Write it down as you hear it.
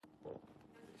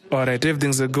All right,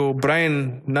 everything's a go.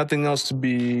 Brian, nothing else to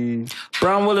be...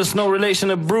 Brian Willis, no relation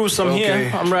to Bruce. I'm Okay.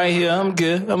 here. I'm right here. I'm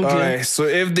good. I'm All good. right, so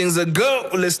everything's a go.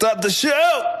 Let's start the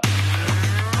show.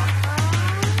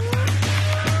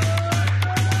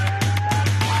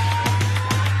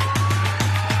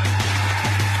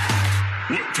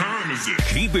 What time is it?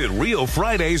 Keep It Real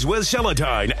Fridays with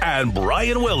Celatine and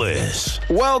Brian Willis.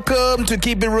 Welcome to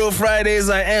Keep It Real Fridays.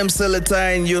 I am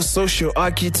Celatine, your social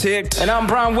architect. And I'm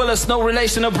Brian Willis, no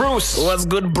relation to Bruce. What's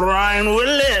good, Brian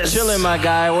Willis? Chilling, my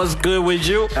guy. What's good with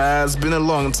you? It's been a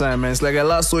long time, man. It's like I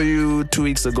last saw you 2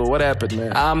 weeks ago. What happened,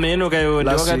 man? I'm in okay.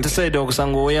 Last I got week. to say though, because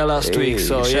I'm going last week.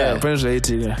 So yeah.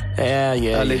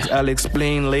 I'll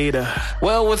explain later.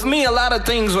 Well, with me, a lot of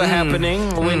things were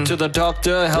happening. Went to the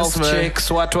doctor, health That's right. checks,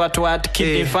 what,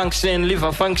 kidney function,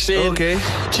 liver function. Okay.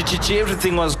 Chi,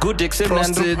 everything was good except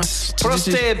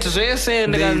prostate.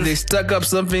 They stuck up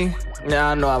something.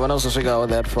 Yeah, no, I haven't also figured out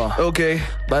that far. Okay.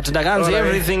 But ndakanzi Alright.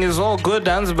 everything is all good,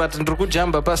 Hans, but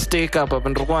ndrukujamba pa stake up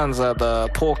ndrukwanza the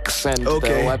porks and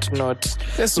Okay. the whatnot.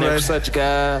 That's right. Such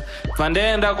guy.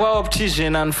 Vandenda kwa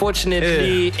optician,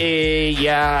 unfortunately,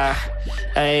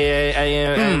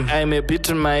 I'm a bit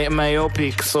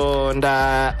myopic, so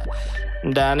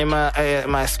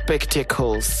my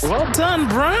spectacles. Well done,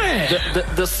 Brian.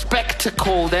 The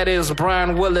spectacle that is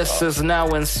Brian Willis is now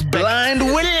in Blind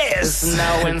Willis. is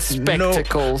now in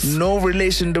spectacles. No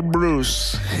relation to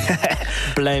Bruce.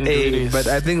 Blind Hey, Willis. but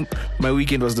I think my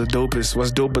weekend was the dopest.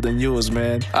 Was doper than yours,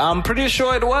 man. I'm pretty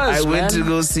sure it was. I went man. to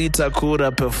go see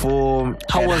Takura perform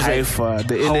How at was it? Haifa.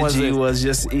 The How was energy it? was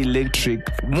just electric.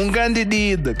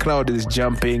 Mungandidi, the crowd is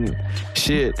jumping.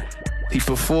 Shit. He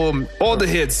performed all the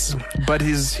hits, but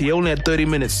he only had 30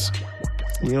 minutes.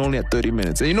 He only had 30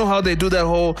 minutes. And you know how they do that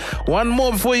whole one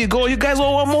more before you go? You guys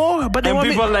want one more? But they And want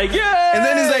people me. are like, yeah. And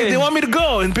then he's like, they want me to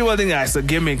go. And people are thinking, it's a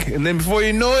gimmick. And then before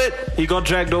you know it, He got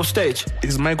dragged off stage.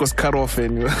 his mic was cut off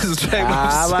and he was dragged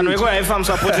off Vanhu stage. vekwaifam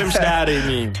support him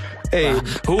starting. Hey,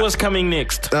 Who was coming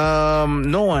next?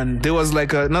 no one. There was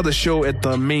like another show at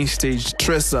the main stage,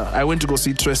 Tressa. I went to go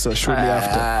see Tressa shortly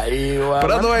after.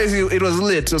 But otherwise, it was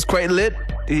lit. It was quite lit.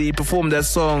 He performed that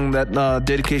song, that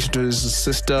dedication to his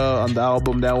sister on the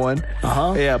album, that one.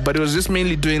 Uh-huh. Yeah, but it was just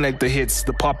mainly doing like the hits,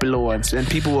 the popular ones, and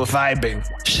people were vibing.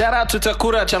 Shout out to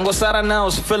Takura. Changosara now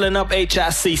is filling up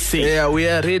HICC. Yeah, we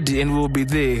are ready and we'll be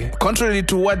there. Contrary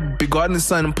to what Begotten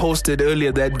Son posted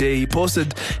earlier that day, he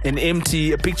posted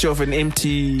a picture of an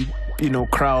empty,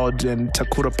 crowd and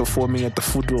Takura performing at the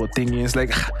football thingy. It's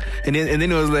like, and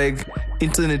then it was like,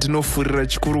 internet no furira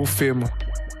chikuru fame.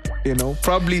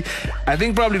 I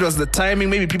think probably it was the timing.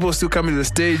 Maybe people were still coming to the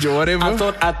stage or whatever. I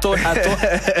thought,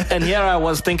 and here I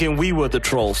was thinking we were the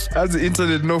trolls. As the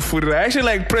internet no furira. I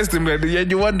actually pressed him like, yeah,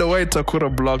 you wonder why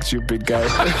Takura blocked you, big guy.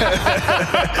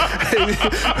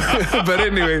 But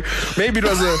anyway, maybe it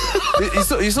was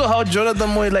you saw how Jonathan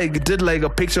Moy did a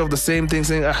picture of the same thing,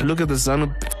 saying, look at the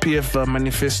ZANU PF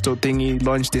manifesto thing he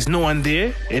launched. There's no one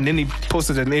there, and then he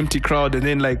posted an empty crowd, and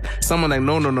then someone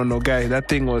no guy, that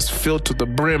thing was filled to the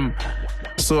brim.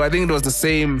 So I think it was the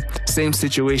same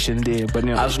situation there. But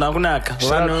Hazvina kunaka.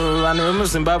 Vanhu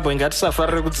vemuZimbabwe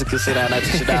ngatisafarire kudzikisirana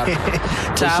tichidaro.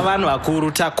 Tavanhu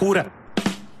vakuru Takura.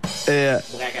 Yeah,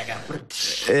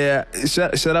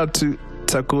 shout out to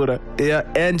Takura. Yeah,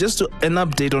 and just an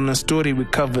update on a story we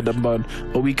covered about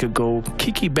a week ago.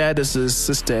 Kiki Baddis'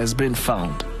 sister has been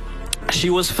found. She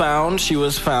was found.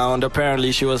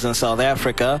 Apparently, she was in South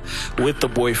Africa with the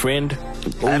boyfriend.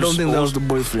 I don't think that was the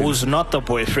boyfriend. Who's not the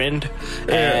boyfriend.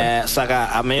 Saka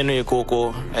amenu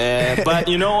ikoko. But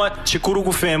you know what? Chikuru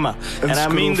kufema. And I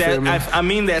mean that. I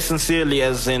mean that sincerely,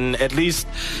 as in at least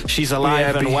she's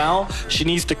alive and well. She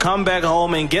needs to come back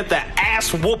home and get the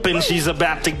ass whooping she's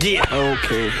about to get.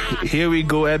 Okay, here we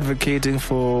go advocating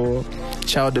for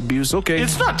child abuse. Okay,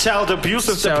 it's not child abuse.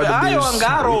 It's child abuse.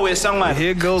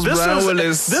 Here goes Brian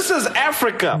Willis. This is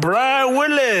Africa. Brian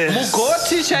Willis.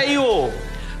 Mugoti chaiwo.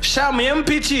 Sham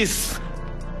pitches.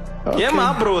 Okay. Yeah,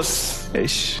 my bros.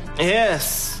 Ish.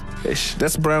 Yes. Ish.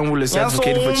 That's Brian Willis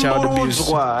advocating for child abuse.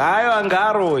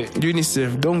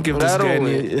 UNICEF, don't give this guy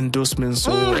any endorsements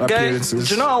or appearances.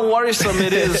 Do you know how worrisome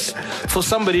it is for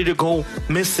somebody to go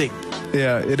missing?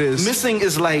 Yeah, it is. Missing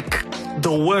is like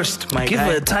the worst, my Give guy.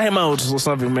 her a timeout or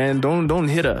something, man. Don't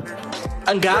hit her.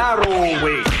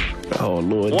 Angaro. Oh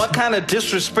Lord. What kind of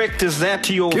disrespect is that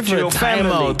to your Give to her your a family?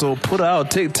 timeout or put her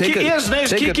out. Take it. Yes,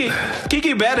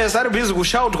 Kiki Baddis ari busy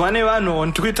kushautwa nevanhu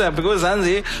on Twitter because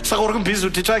hanzi saka uri busy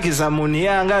kutitsvakisa munhu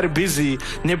yanga ari busy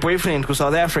neboyfriend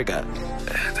kuSouth Africa.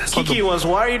 Kiki was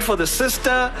worried for the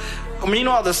sister.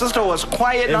 Meanwhile, the sister was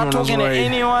quiet, not talking to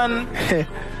anyone.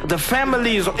 The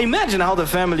families, imagine how the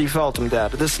family felt in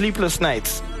that. The sleepless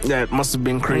nights. Yeah, it must have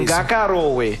been crazy. Nah.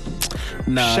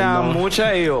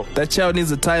 That child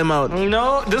needs a timeout.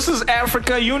 No, this is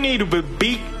Africa. You need to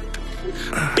be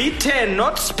beaten,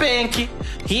 not spanky.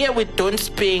 Here we don't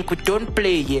spank, we don't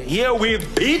play here. Here we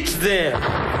beat them.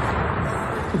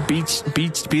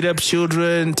 Beat up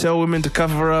children, tell women to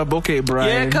cover up. Okay,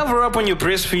 Brian. Yeah, cover up when you're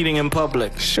breastfeeding in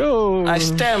public. Sure. I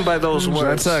stand by those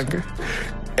words.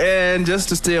 And just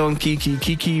to stay on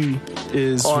Kiki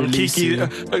is on releasing.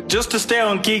 Kiki. Just to stay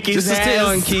on Kiki's ass. Just to stay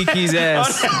on Kiki's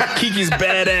ass. Kiki's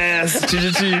badass.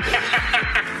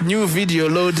 New video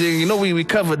loading. You know, we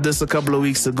covered this a couple of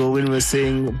weeks ago when we were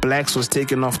saying Blacks was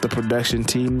taken off the production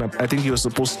team. I think he was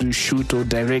supposed to shoot or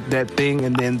direct that thing,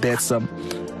 and then there's some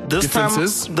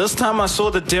differences. This time I saw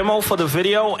the demo for the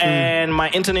video, and my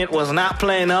internet was not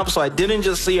playing up, so I didn't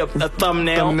just see a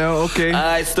thumbnail. Okay.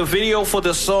 It's the video for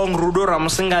the song Rudo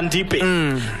Ramsingandipe.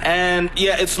 And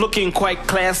yeah, it's looking quite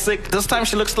classic. This time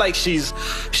she looks like she's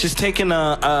taking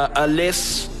a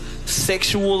less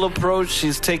sexual approach.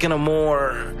 She's taking a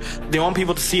more, they want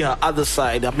people to see her other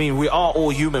side. I mean, we are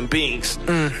all human beings.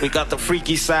 We got the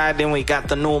freaky side, then we got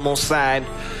the normal side.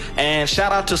 And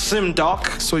shout out to Sim Doc.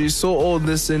 So you saw all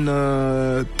this in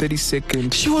 30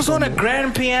 seconds. She was on a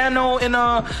grand piano in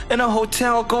a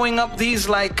hotel, going up these,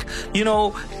 like, you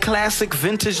know, classic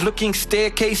vintage looking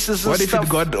staircases and stuff.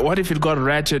 What if it got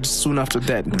ratchet soon after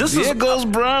that? Here goes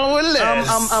Brian Willis.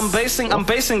 I'm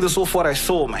basing this off what I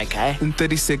saw, my guy. In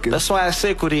 30 seconds. That's why I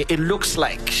say, Kuri, it looks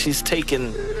like she's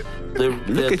tatain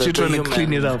Look at you trying to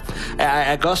clean it up.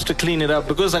 I got to clean it up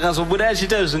because because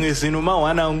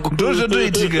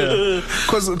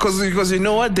you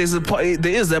know what, there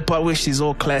is that part where she's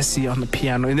all classy on the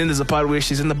piano, and then there's a part where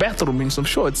she's in the bathroom in some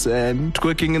shorts and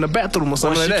twerking in the bathroom or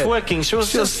something like that. She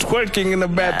was just twerking in the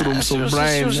bathroom. So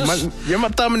Brian, you're my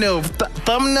thumbnail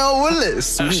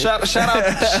Willis. Shout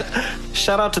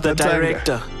out to the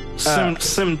director.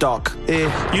 Sim Doc.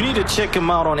 You need to check him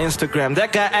out on Instagram.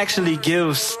 That guy actually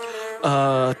gives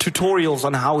tutorials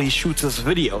on how he shoots his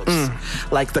videos,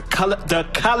 like the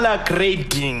color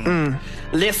grading.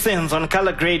 Lessons on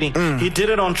color grading. He did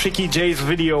it on Tricky J's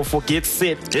video for Get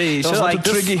Set. Hey, shout out to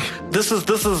Tricky. This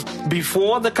is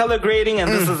before the color grading,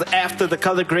 and this is after the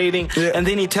color grading. Yeah. And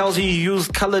then he tells you use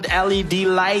colored LED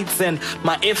lights and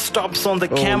my f-stops on the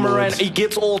camera, and he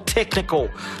gets all technical.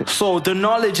 So the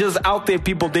knowledge is out there,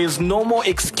 people. There's no more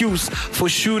excuse for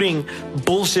shooting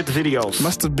bullshit videos.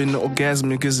 Must have been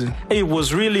orgasmic, is it? It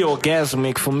was really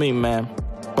orgasmic for me, man.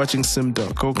 Watching Sim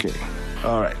Doc. Okay.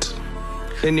 All right.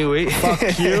 Anyway, fuck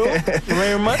you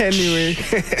very much. Anyway,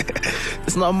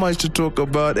 it's not much to talk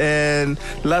about. And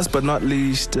last but not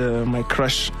least, my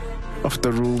crush of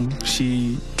the room,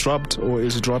 she dropped or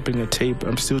is dropping a tape.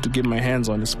 I'm still to get my hands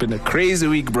on. It's been a crazy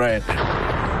week, Brian. You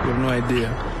have no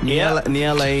idea.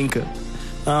 Nyala Inca.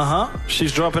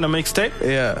 She's dropping a mixtape.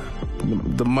 Yeah.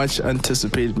 The much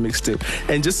anticipated mixtape.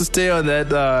 And just to stay on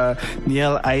that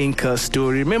Niel Ainka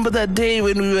story, remember that day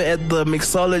when we were at the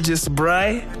mixologist,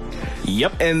 Bri?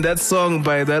 Yep. And that song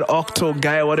by that Octo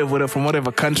guy, whatever, from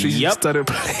whatever country started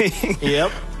playing.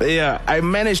 Yep. Yeah, I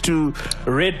managed to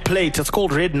red plate. It's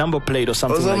called red number plate or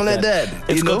something like that.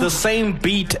 It's got the same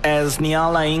beat as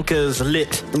Nyala Inca's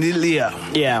Lit. Yeah.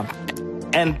 Yeah.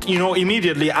 And you know,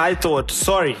 immediately I thought,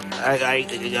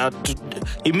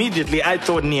 immediately I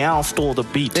thought Niall stole the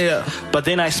beat. Yeah. But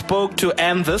then I spoke to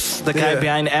Anvis, the guy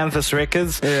behind Anvis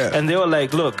Records, and they were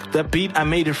like, "Look, that beat I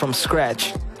made it from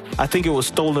scratch. I think it was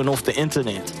stolen off the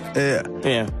internet."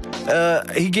 Yeah.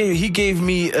 He gave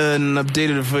me an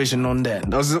updated version on that.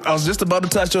 I was just about to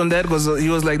touch on that because he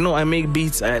was like, "No, I make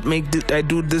beats. I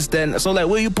do this, then." So like,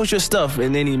 where you put your stuff?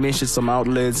 And then he mentioned some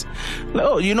outlets. Like,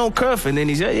 oh, you know Curf? And then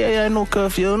he said, "Yeah, I know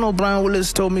Curf. You know Brian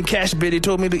Willis told me, Cash Betty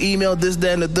told me to email this,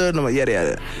 that, and the third." And I'm like,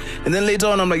 yeah. And then later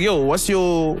on, I'm like, "Yo, what's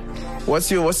your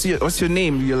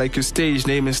name? You're like your stage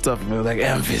name and stuff." And they're like,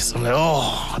 Anvis. I'm like,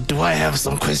 "Oh, do I have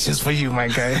some questions for you, my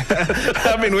guy?"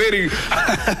 I've been waiting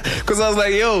because I was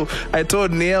like, "Yo," I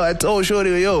told Neil, I told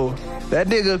Shorty, "Yo, that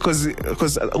nigga,"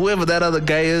 because whoever that other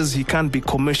guy is, he can't be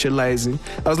commercializing.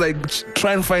 I was like,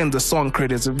 try and find the song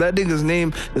credits. If that nigga's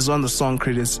name is on the song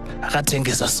credits, I think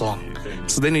it's a song.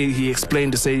 So then he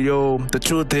explained to say, "Yo, the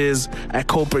truth is, I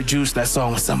co-produced that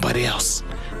song with somebody else,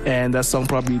 and that song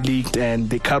probably leaked,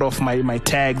 and they cut off my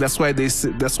tag. That's why there's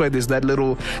that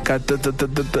little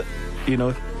you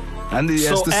know." And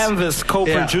so Anvis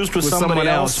co-produced with somebody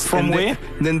else from where?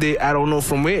 Then I don't know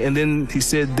from where. And then he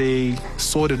said they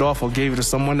sold it off or gave it to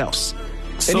someone else.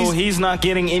 So he's not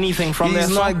getting anything from that song?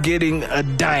 He's not getting a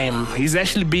dime. He's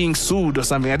actually being sued or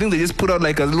something. I think they just put out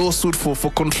like a lawsuit for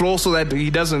control so that he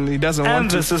doesn't want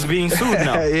to. Amvis is being sued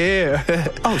now. Yeah.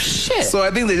 Oh shit. So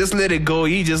I think they just let it go.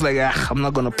 He just like, I'm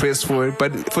not gonna press for it.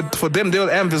 But for them,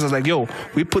 Amvis was like, yo,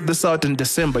 we put this out in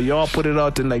December. Y'all put it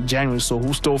out in like January. So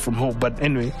who stole from who? But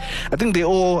anyway, I think they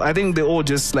all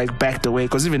just like backed away,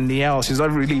 because even Niall, she's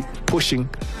not really pushing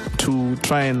to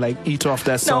try and like eat off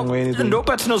that song or anything. No,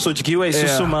 but no, so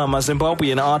Susuma,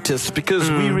 Zimbabwean artist, because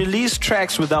we release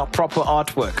tracks without proper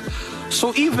artwork.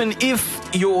 So even if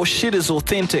your shit is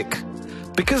authentic,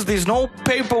 because there's no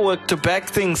paperwork to back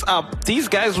things up, these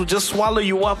guys will just swallow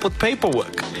you up with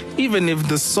paperwork. Even if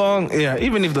the song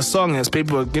has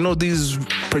paperwork, these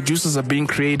producers are being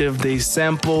creative. They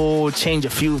sample, change a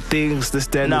few things, this,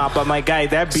 that. Nah, but my guy,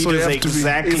 that beat is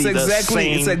exactly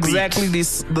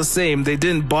the same. They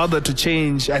didn't bother to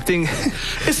change. I think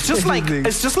it's just like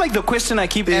the question I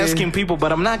keep asking people,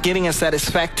 but I'm not getting a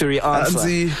satisfactory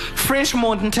answer. French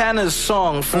Montana's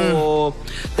song for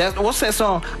that. What's that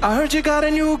song? I heard you got a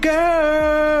new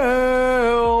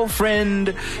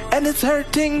girlfriend and it's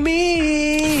hurting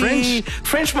me.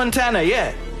 French Montana,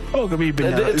 yeah. Oh,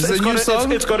 it's a new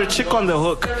song. It's got a chick on the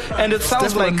hook, and it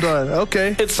sounds like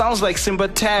okay. It sounds like Simba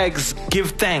Tags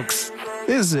 "Give Thanks."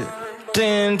 Is it?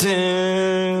 Dun,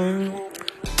 dun,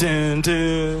 dun,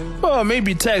 dun. Oh,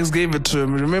 maybe Tags gave it to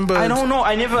him. Remember? I don't know.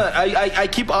 I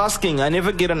keep asking. I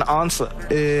never get an answer.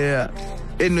 Yeah.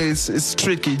 It's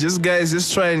tricky. Just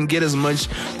try and get as much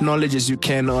knowledge as you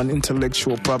can on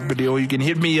intellectual property, or you can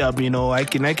hit me up. I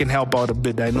can help out a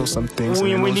bit. I know some things.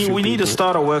 We need to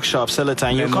start a workshop,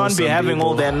 Celatine. You can't be having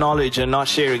all that knowledge and not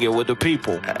sharing it with the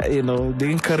people. They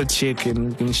can cut a check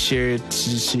and share it.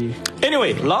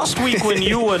 Anyway, last week when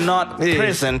you were not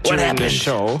present during the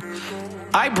show,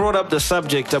 I brought up the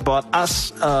subject about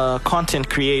us content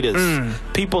creators,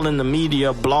 people in the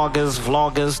media, bloggers,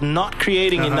 vloggers, not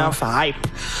creating enough hype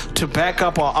to back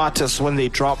up our artists when they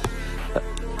drop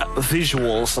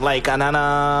visuals, like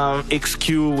Anana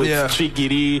XQ with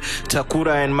Trigiri,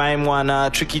 Takura and Maimwana,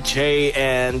 Tricky J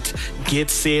and Get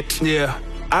Set. Yeah.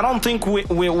 I don't think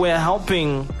we're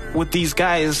helping with these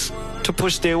guys to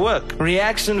push their work.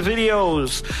 Reaction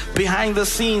videos, behind the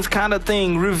scenes kind of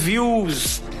thing,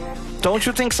 reviews. Don't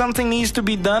you think something needs to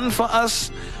be done for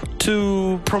us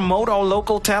to promote our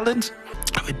local talent?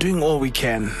 We're doing all we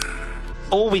can.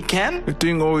 All we can? We're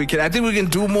doing all we can. I think we can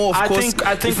do more, of course.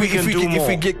 I think we can do more. If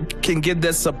we can get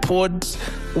that support,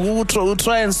 we'll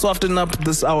try and soften up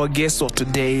our guest of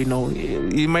today.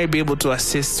 You might be able to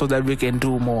assist so that we can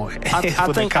do more.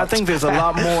 I think there's a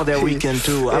lot more that we can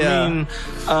do. I mean,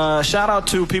 shout out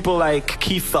to people like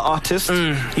Keith the Artist.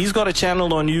 He's got a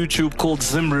channel on YouTube called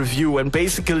Zim Review, and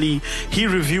basically he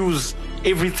reviews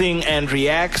everything and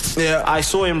reacts. I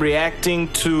saw him reacting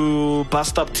to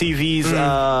Bust Up TV's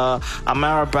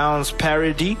Amara Brown's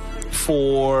parody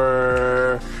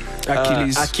for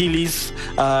Achilles.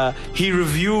 He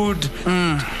reviewed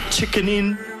Chicken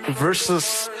In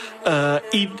versus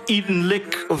Eden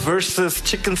Lick versus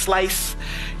Chicken Slice.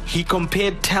 He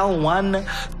compared Tel 1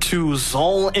 to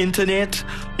Zol Internet.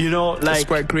 That's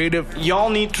quite creative.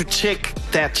 Y'all need to check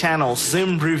that channel,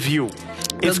 Zim Review.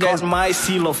 It's got my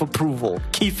seal of approval.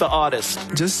 Keith the Artist.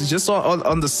 Just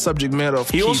on the subject matter of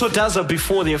He also does a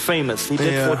Before They're Famous. He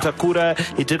did for Takura.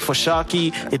 He did for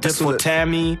Sharky. He did for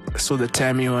Tammy. So the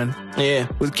Tammy one. Yeah.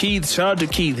 With Keith, shout out to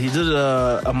Keith. He did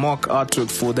a mock artwork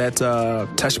for that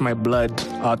Touch My Blood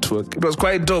artwork. It was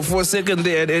quite dope. For a second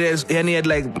there, and he had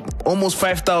like almost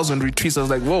 5,000 retweets. I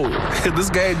was like, whoa, this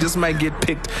guy just might get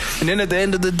picked. And then at the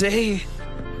end of the day,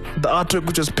 the artwork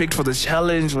which was picked for the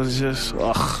challenge was just,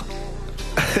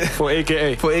 For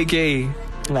AKA.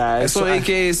 Nah, so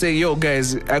AKA saying, yo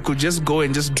guys, I could just go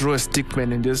and just draw a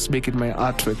stickman and just make it my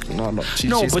artwork. No,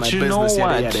 but you know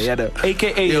what? Yada.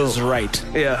 AKA is right.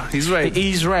 Yeah, he's right.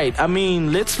 He's right. I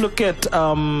mean, let's look at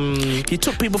he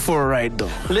took people for a ride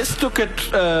though. Let's look at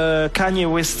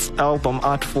Kanye West's album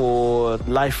Art for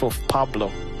Life of Pablo.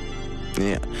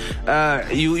 Yeah,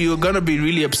 you're gonna be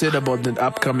really upset about the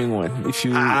upcoming one if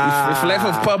Life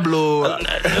of Pablo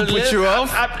put you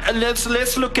off.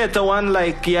 Let's look at the one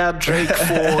like Drake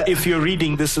for If You're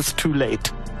Reading This Is Too Late.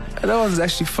 That one's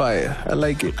actually fire. I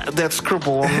like it. That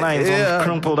scribble on lines on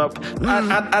crumpled up.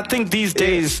 I think these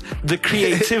days the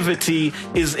creativity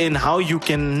is in how you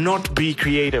can not be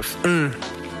creative.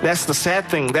 That's the sad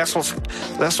thing. That's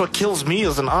what kills me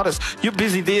as an artist. You're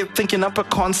busy there thinking up a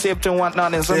concept and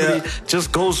whatnot, and somebody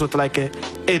just goes with like a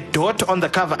dot on the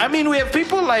cover. I mean, we have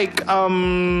people like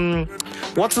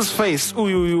what's his face?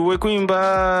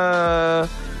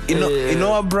 You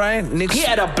know what, Brian? He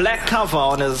had a black cover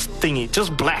on his thingy,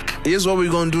 just black. Here's what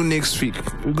we're gonna do next week.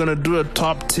 We're gonna do a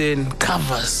top 10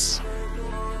 covers,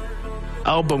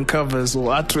 album covers or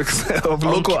artworks of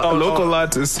local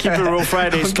artists. Keep It Real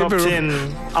Fridays top 10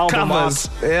 album covers.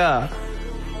 Yeah.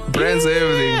 Brands and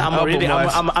everything.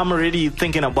 I'm already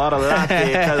thinking about a lot there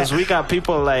because we got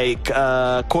people like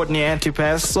Courtney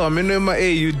Antipas. So I'm in my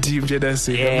AU deep,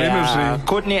 yeah.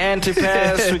 Courtney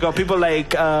Antipas. We got people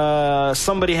like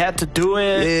Somebody Had to Do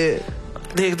It.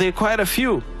 Yeah. There are quite a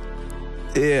few.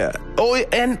 Yeah. Oh,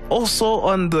 and also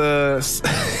on the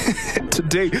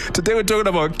today we're talking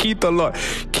about Keith a lot.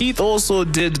 Keith also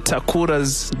did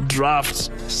Takura's draft.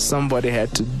 Somebody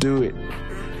Had to Do It.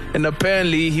 And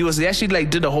apparently he actually like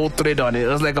did a whole thread on it. It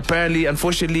was like, apparently,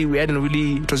 unfortunately, we hadn't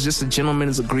really, it was just a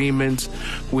gentleman's agreement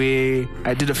where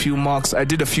I did a few mocks,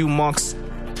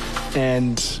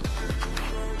 and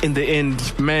in the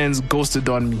end, man's ghosted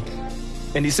on me.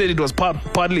 And he said it was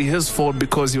partly his fault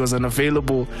because he was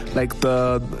unavailable, like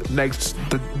the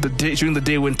day during the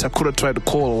day when Takura tried to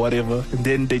call or whatever, and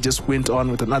then they just went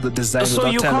on with another design. So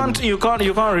you can't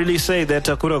really say that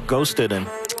Takura ghosted him.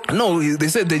 No, they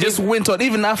said they just went on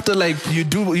even after like you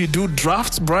do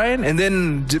drafts, Brian, and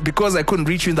then because I couldn't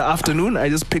reach you in the afternoon, I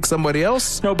just picked somebody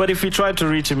else. No, but if he tried to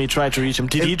reach him, Did he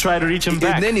try to reach him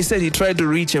back? And then he said he tried to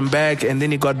reach him back, and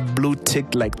then he got blue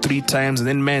ticked like 3 times, and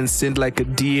then man sent like a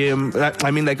DM,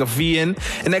 like a VN,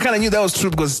 and I kind of knew that was true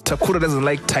because Takura doesn't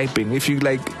like typing. If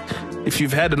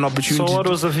you've had an opportunity. So what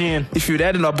was the VN? If you'd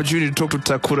had an opportunity to talk to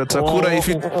Takura, if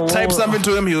you type something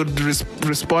to him, he would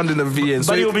respond in a VN.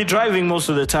 But he'll be driving most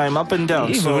of the time, up and down.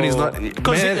 Even when he's not.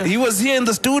 Man, he was here in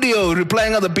the studio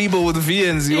replying other people with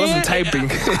VNs. He wasn't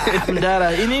typing.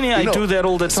 I do that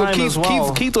all the time as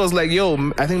well. Keith was like,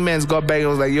 yo, I think man's got back and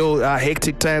was like, yo,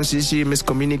 hectic times, she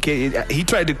miscommunicated. He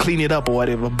tried to clean it up or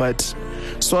whatever, but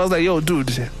so I was like, yo,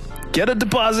 dude, get a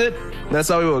deposit. That's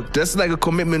how it works. That's like a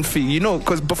commitment fee,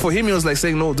 but for him, he was like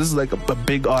saying, no, this is like a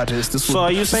big artist.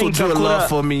 Are you saying do a lot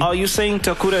for me? Are you saying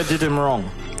Takura did him wrong?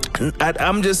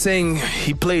 I'm just saying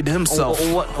he played himself.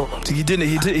 He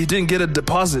didn't get a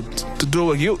deposit to do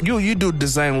work. You do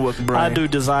design work, Brian. I do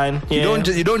design. Yeah.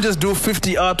 You don't just do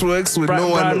 50 artworks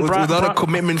without a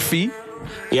commitment fee.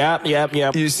 Yeah.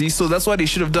 You see, so that's what he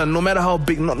should have done. No matter how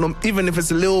big, even if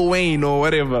it's Lil Wayne or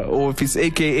whatever, or if it's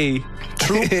AKA.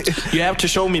 True. You have to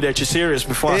show me that you're serious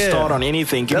before I start on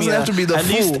anything. Give doesn't me have to be the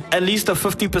full. At least a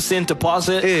 50%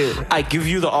 deposit. Yeah. I give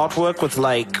you the artwork with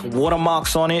like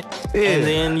watermarks on it, and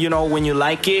then when you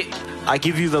like it, I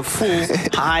give you the full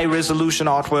high resolution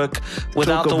artwork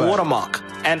without the watermark.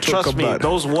 And trust me,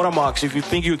 those watermarks, if you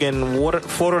think you can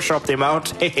Photoshop them out,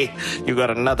 hey, you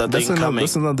got another thing coming.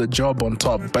 That's another job on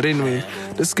top. But anyway,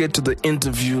 let's get to the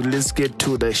interview. Let's get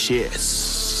to the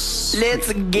shits.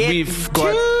 We've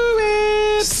got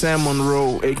Sam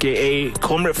Monroe, a.k.a.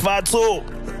 Comrade Fatso.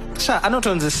 I know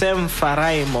it's Sam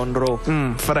Farai Monroe.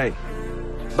 Farai.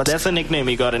 But that's a nickname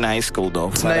he got in high school, though.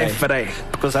 Farai.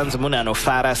 Because I'm no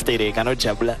Farah State, I know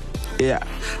Jabla. Yeah.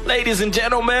 Ladies and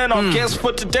gentlemen, our guest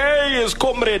for today is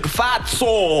Comrade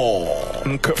Fatso.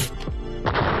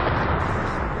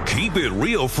 Keep It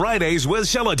Real Fridays with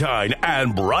Celatine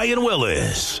and Brian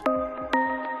Willis.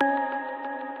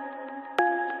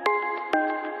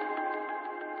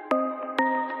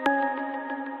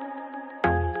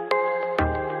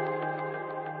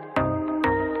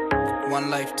 One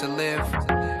life to live.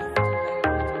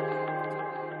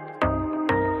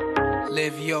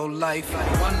 Live your life.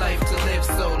 One life to live,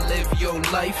 so live your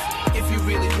life. If you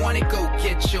really want it, go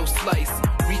get your slice.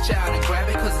 Reach out and grab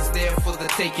it, cause it's there for the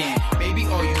taking. Maybe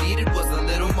all you needed was a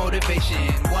little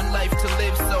motivation. One life to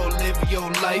live, so live your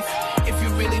life. If you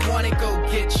really want it, go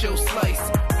get your slice.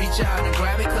 Reach out and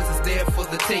grab it, cause it's there for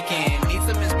the taking. Need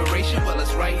some inspiration? Well,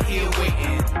 it's right here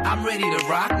waiting. I'm ready to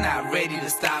rock, not ready to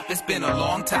stop. It's been a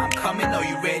long time coming, are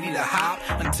you ready to hop?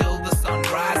 Until the sun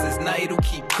rises, night will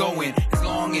keep going. As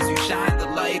long as you shine, the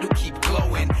light will keep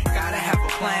glowing. Gotta have a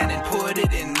plan and put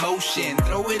it in motion.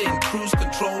 Throw it in cruise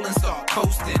control and start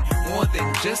coasting. More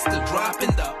than just a drop in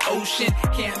the ocean.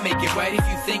 Can't make it right if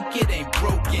you think it ain't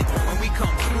broken. When we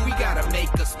come through, we gotta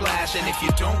make a splash. And if you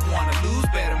don't wanna lose,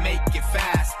 better make it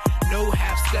fast. No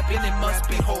half-stepping, it must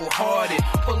be wholehearted.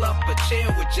 Pull up a chair,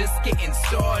 we're just getting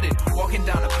started. Walking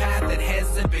down a path that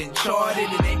hasn't been charted.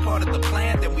 It ain't part of the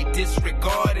plan, then we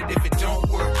disregard it. If it don't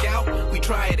work out, we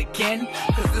try it again.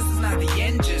 Cause this is not the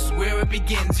end, just where it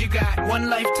begins. You got one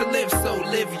life to live, so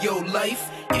live your life.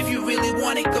 If you really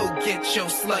want it, go get your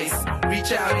slice.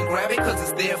 Reach out and grab it, cause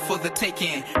it's there for the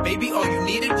taking. Maybe all you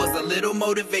needed was a little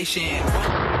motivation.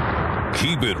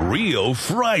 Keep It Real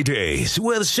Fridays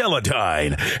with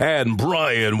Celatine and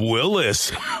Brian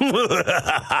Willis.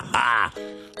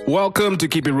 Welcome to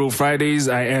Keep It Real Fridays.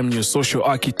 I am your social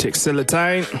architect,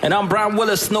 Celatine. And I'm Brian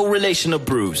Willis, no relation to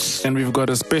Bruce. And we've got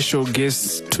a special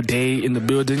guest today in the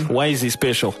building. Why is he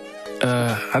special?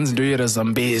 Hans Ndoyera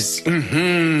Zambezi.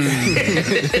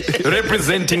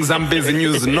 Representing Zambezi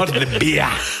News, not the beer.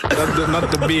 Not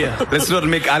the beer. Let's not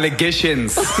make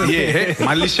allegations. Yeah,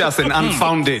 malicious and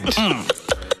unfounded.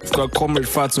 We've got Comrade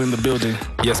Fatso in the building.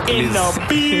 Yes, please. In the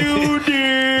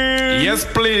building. Yes,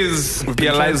 please.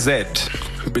 Realize that.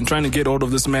 We've been trying to get hold of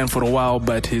this man for a while,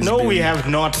 but we have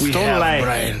not. Don't lie.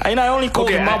 Brian. And I only called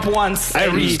him up once. I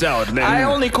reached out. I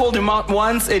only called him up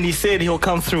once, and he said he'll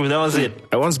come through. That was it.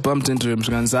 I once bumped into him.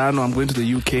 I'm going to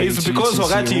the UK. It's because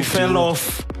Wakati fell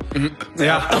off.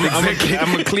 Yeah, exactly.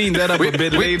 I'm going to clean that up a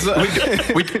bit later.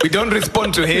 We don't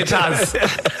respond to haters.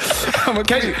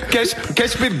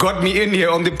 Cashpit got me in here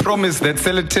on the promise that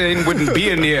Celatine wouldn't be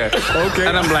in here. Okay.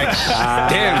 And I'm like,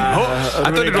 damn.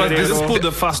 I thought it was this. Just put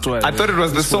the first one. I thought it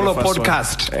was the solo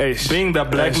podcast. Being the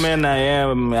black man I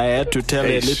am, I had to tell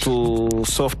a little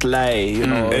soft lie,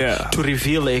 to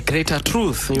reveal a greater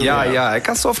truth. Yeah. Like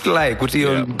a soft lie. Could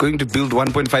you're going to build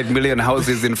 1.5 million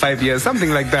houses in 5 years,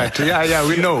 something like that. Yeah,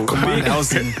 we know. Command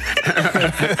housing.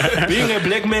 Being a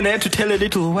black man, I had to tell a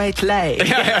little white lie.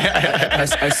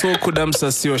 I saw Kudam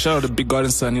Sasio, shout out to Big Garden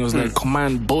Son. He was like,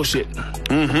 command bullshit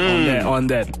on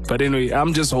that. But anyway,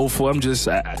 I'm just hopeful.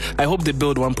 I hope they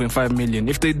build 1.5 million.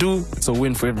 If they do, it's a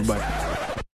win for everybody.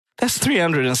 That's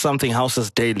 300 and something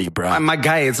houses daily, bro. My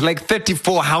guy, it's like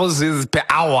 34 houses per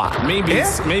hour.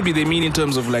 Maybe they mean in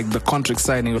terms of like the contract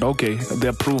signing, but okay, the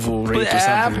approval rate or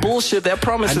something. Bullshit. Their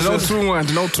promises.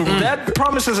 That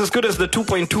promise is as good as the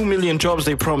 2.2 million jobs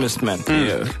they promised, man.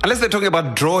 Yeah. Unless they're talking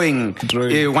about drawing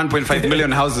 1.5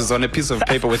 million houses on a piece of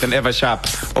paper with an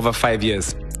Eversharp over 5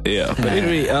 years. Yeah. But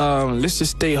anyway, let's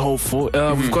just stay hopeful.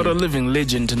 We've got a living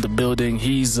legend in the building.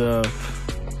 He's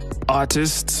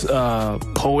artist,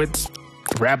 poet,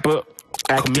 rapper,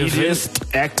 activist.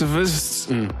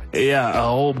 Yeah, a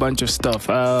whole bunch of stuff.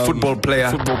 Football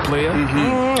player.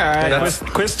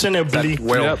 Questionably.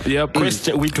 Yep.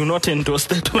 We do not endorse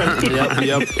that one.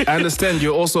 Yep. I understand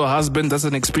you're also a husband. That's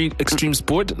an extreme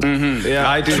sport. Yeah,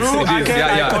 I do. True.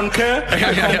 I concur.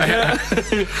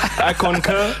 I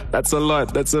concur. That's a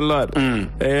lot.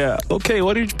 Yeah. Okay.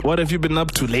 What have you been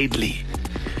up to lately?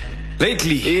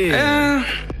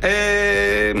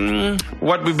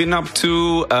 What we've been up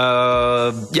to,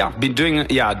 been doing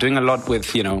a lot with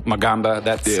Magamba.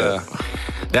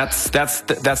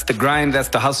 That's the grind, that's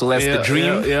the hustle, that's the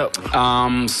dream.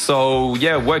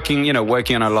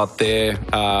 Working on a lot there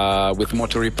with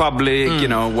Motor Republic.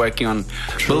 Working on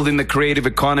building the creative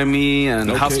economy and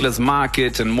Hustlers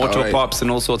Market and Motor Pops and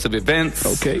all sorts of events.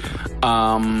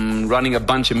 Running a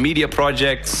bunch of media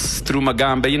projects through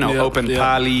Magamba. Open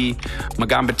Pali,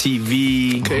 Magamba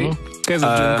TV. Guys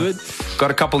are doing good. Got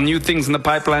a couple new things in the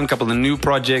pipeline, a couple of new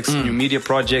projects, new media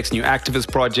projects, new activist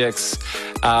projects.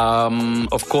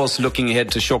 Of course, looking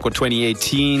ahead to Shoko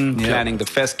 2018, planning the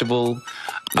festival.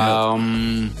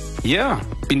 Been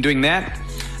doing that.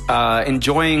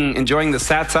 Enjoying the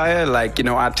satire,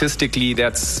 artistically,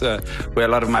 that's where a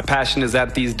lot of my passion is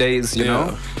at these days, you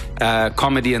know.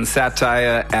 Comedy and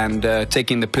satire and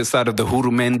taking the piss out of the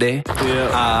Hurumende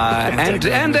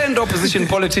and opposition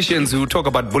politicians who talk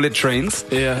about bullet trains.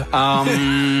 He's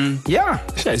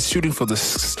shooting for the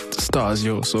stars,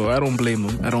 so I don't blame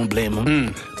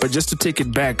him. But just to take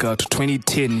it back to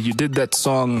 2010, you did that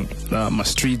song My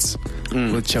Streets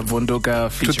with Chavondoka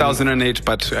featuring 2008,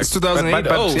 but it's 2008.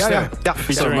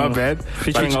 Featuring, my bad.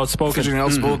 Featuring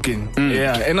Outspoken.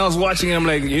 And I was watching and I'm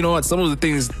like, you know what, some of the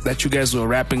things that you guys were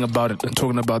rapping about it and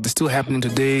talking about, they're still happening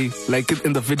today. Like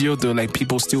in the video, there were like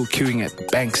people still queuing at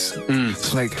banks.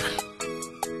 It's like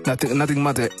nothing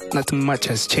much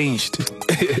has changed.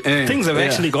 Things have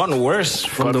actually gotten worse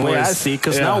from the way I see,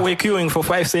 because now we're queuing for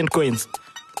 5-cent coins.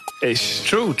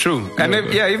 True. And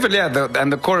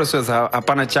and the chorus was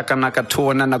Apana Chakanaka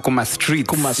Tuona na Kuma Street.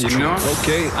 You know?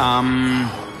 Okay.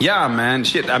 Yeah, man.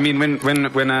 Shit. I mean,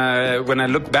 when I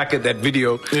look back at that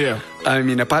video, I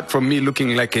mean, apart from me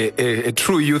looking like a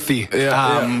true youthie,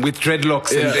 with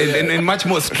dreadlocks and much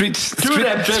more streetwise.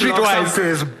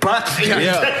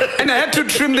 And I had to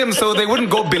trim them so they wouldn't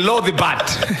go below the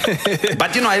butt.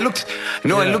 But I looked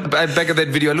back at that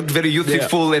video. I looked very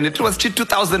youthful, and it was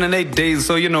 2008 days.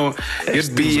 So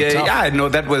it'd be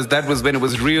that was when it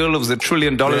was real. It was $1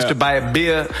 trillion to buy a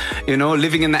beer.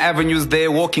 Living in the avenues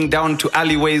there, walking down to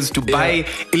alleyways alleyways to buy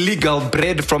illegal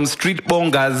bread from street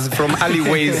bongas from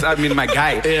alleyways. I mean, my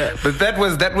guy. Yeah. But that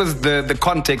was the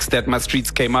context that my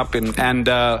streets came up in, and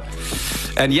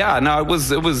yeah, no, it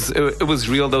was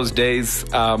real those days.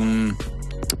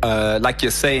 Like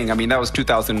you're saying, I mean, that was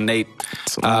 2008,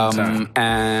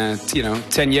 and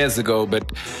 10 years ago.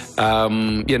 But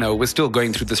we're still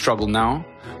going through the struggle now.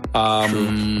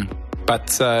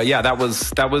 But yeah, that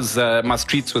was My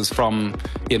Streets was from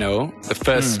the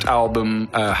first album,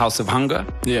 House of Hunger.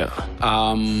 Yeah.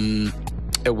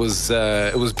 It was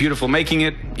beautiful making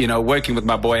it, working with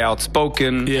my boy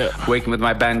Outspoken, working with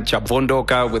my band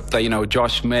Chabondoka with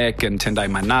Josh Meck and Tendai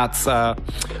Manatsa,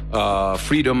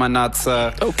 Freedom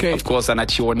Manatsa, of course, and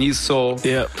Chiwoniso.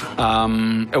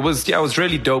 It was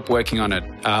really dope working on it.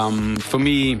 For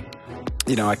me,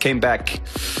 I came back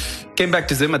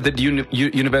to Zim. I did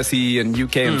university in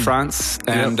UK and France,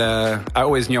 and I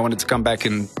always knew I wanted to come back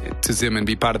to Zim and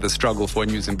be part of the struggle for a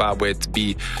new Zimbabwe, to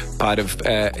be part of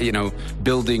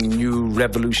building new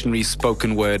revolutionary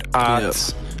spoken word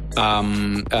arts,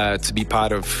 to be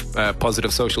part of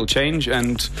positive social change,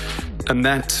 and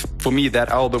that, for me, that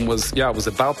album was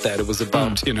about that. It was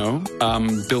about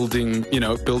building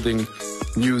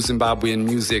new Zimbabwean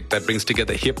music that brings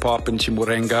together hip hop and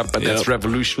chimurenga, but that's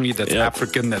revolutionary, that's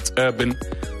African, that's urban.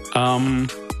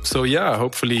 So yeah,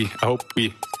 hopefully, I hope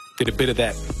we did a bit of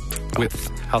that with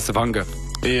House of Hunger.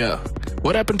 Yeah.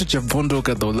 What happened to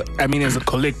Chabondoka though? I mean, as a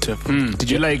collective,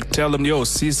 did you tell them, yo,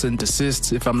 cease and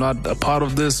desist if I'm not a part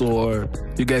of this, or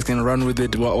you guys can run with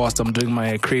it whilst I'm doing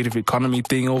my creative economy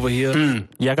thing over here?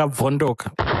 Yaka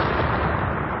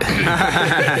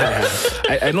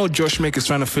I know Josh Meck is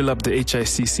trying to fill up the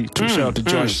HICC. Shout out to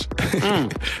Josh.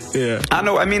 Yeah, I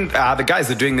know. I mean, the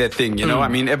guys are doing their thing. I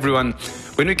mean, everyone.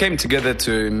 When we came together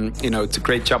to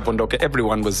create Chabondoka,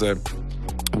 everyone was a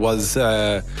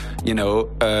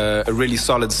really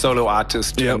solid solo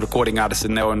artist and recording artist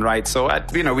in their own right. So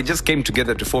we just came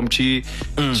together to form Chi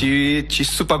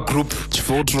super group,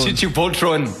 Chi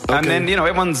Voltron, and then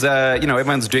everyone's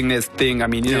doing their thing. I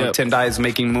mean, Tendai is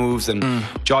making moves, and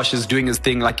Josh is doing his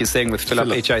thing, like you're saying, with Philip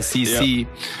HICC.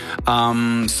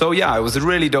 So yeah, it was a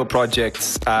really dope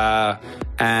project.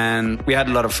 And we had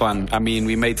a lot of fun. I mean,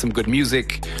 we made some good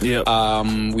music.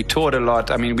 We toured a lot.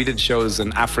 I mean, we did shows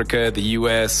in Africa, the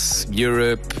US,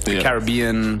 Europe, the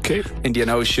Caribbean, Indian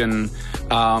Ocean.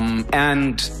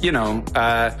 And,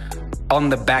 on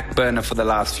the back burner for the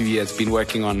last few years, been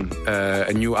working on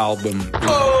a new album.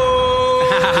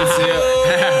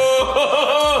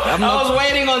 I was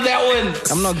waiting on that one.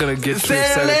 I'm not gonna get too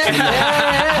excited.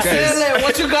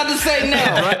 What you got to say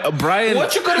now, Brian?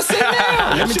 What you gonna say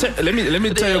now? Let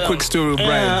me tell you a quick story,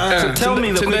 Brian. Tell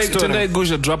me the quick story. Tendai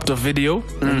Guja dropped a video,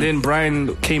 and then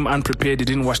Brian came unprepared. He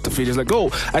didn't watch the video. He's like,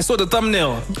 "Oh, I saw the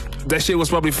thumbnail. That shit was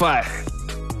probably fire."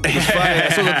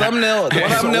 So the thumbnail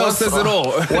says it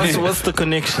all. What's the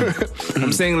connection?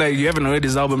 I'm saying, you haven't heard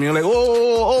his album. You're like,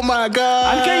 oh my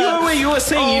god. You were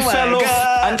saying he fell off.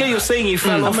 Uncle, you're saying he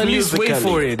fell off. I'm at least wait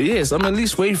for it. Yes, I'm at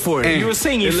least wait for it. You were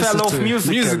saying he fell off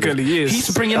musically. Yes, he's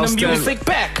bringing the music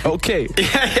back. Okay.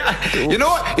 You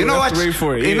know what? Wait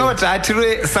for it. You know what?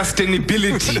 Actually,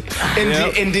 sustainability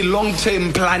and the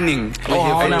long-term planning.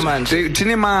 Man.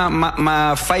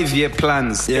 My 5-year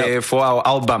plans for our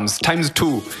albums times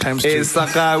 2. It's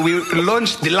like we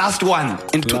launched the last one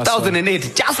in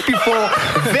 2008, just before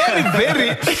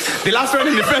the last one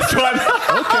in the first one.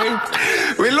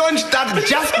 We launched that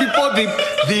just before the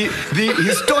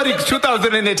historic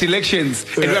 2008 elections,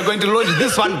 and we are going to launch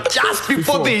this one just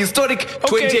before the historic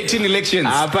 2018 elections.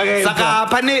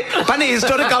 Pane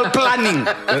historical planning,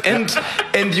 and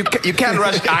you can't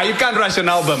rush. You can't rush an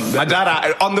album.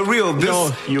 Madara, on the real,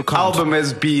 this album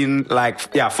has been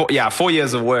 4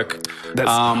 years of work.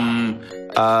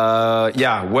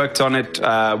 Worked on it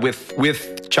with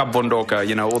Chabondoka,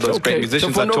 all those great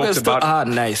musicians I talked about.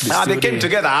 Nice. They came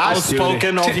together.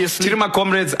 Outspoken, obviously. Tirima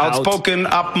Comrades, Outspoken,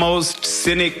 Upmost,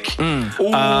 Cynic,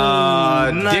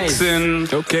 nice. Dixon,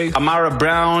 Amara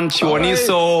Brown,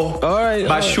 Chiwoniso,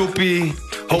 Bashupi,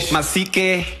 Hope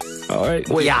Masike. All right.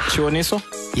 Wait, Chiwoniso?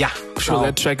 Yeah. Sure,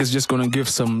 that track is just going to give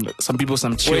some people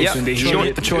some chills when they hear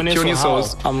it.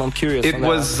 I'm curious. It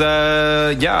was,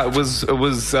 it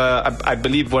was. I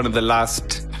believe one of the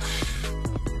last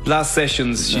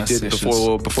sessions she did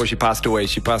before she passed away.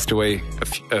 She passed away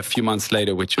a few months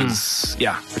later, which was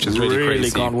really crazy.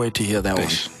 Can't wait to hear that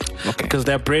one. Because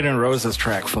that Bread and Roses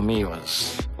track for me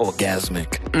was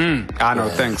orgasmic. I know,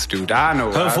 thanks, dude. I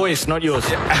know. Her voice, not yours.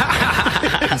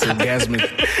 It's orgasmic.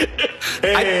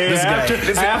 I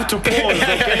have to pause,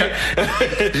 okay?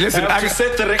 Listen, I have to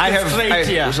set the record straight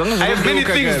here. I have many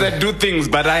things that do things,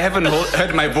 but I haven't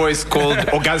heard my voice called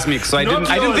orgasmic, so I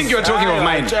didn't think you were talking of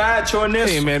mine.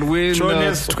 Hey man, we're in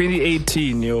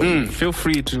 2018, yo. Feel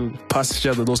free to pass each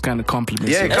other those kind of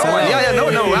compliments. Yeah, come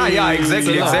on. Yeah,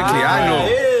 exactly. I know.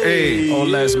 Hey. All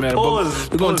last man.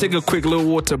 We're gonna take a quick little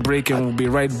water break and we'll be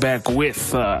right back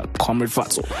with Comrade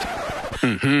Fatso.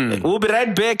 We'll be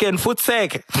right back in foot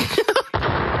sec.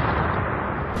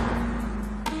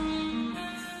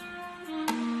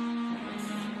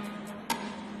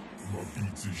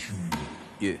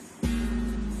 Yeah.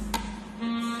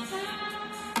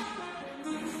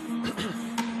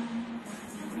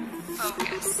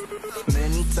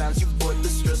 Many times you brought the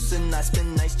stress and I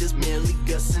spend nights just merely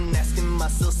guessing, asking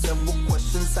myself several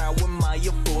questions. How am I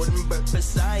affording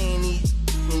breakfast? I ain't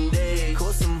eating day.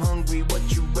 Cause I'm hungry, what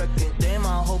you reckon? Damn,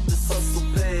 I hope this hustle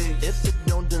pay. If it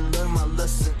don't, then learn my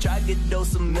lesson. Try get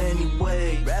dose in many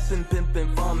ways. Rapping,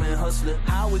 pimping, farming, hustling.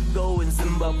 How it go in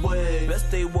Zimbabwe? Best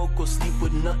stay woke or sleep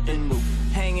with nothing new.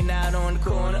 Hanging out on the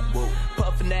corner,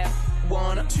 puffing that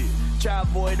wanna. Try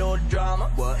avoid all the drama.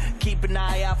 Keep an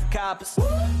eye out for coppers.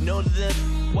 Know them,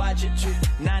 watch it.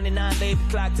 99 labor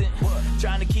clocked in.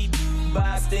 Trying to keep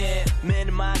boxed in,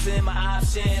 minimizing my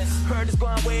options. Heard it's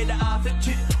going way the office.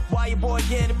 Why your boy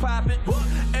getting poppin'?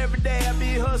 Every day I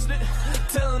be hustling,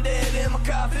 till I'm dead in my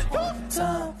coffin.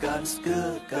 Time, God is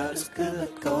good,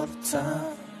 all the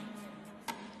time.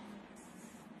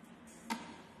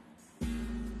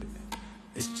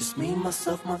 It's just me,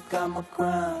 myself, my God, my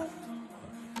grind.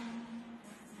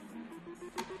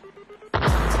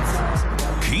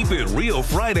 Keep It Real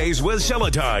Fridays with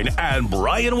Celatine and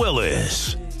Brian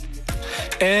Willis.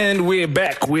 And we're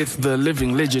back with the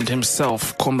living legend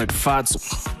himself, Comrade Fatso,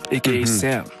 aka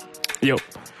Sam. Yo.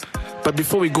 But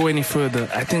before we go any further,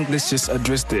 I think let's just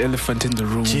address the elephant in the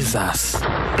room. Jesus.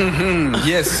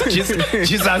 Yes,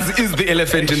 Jesus is the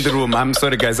elephant in the room. I'm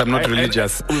sorry, guys, I'm not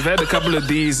religious. We've had a couple of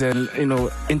these, and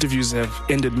interviews have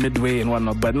ended midway and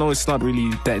whatnot. But no, it's not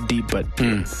really that deep. But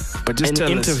just tell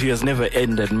us. An interview has never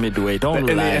ended midway. Don't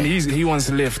lie. And he once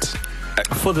left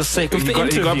for the sake of the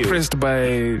interview. He got pressed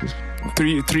by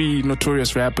three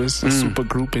notorious rappers, a super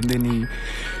group, and then he.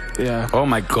 Yeah. Oh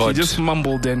my God. He just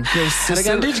mumbled and Stella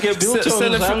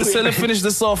finish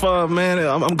this off, man.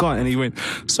 I'm gone. And he went.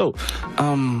 So,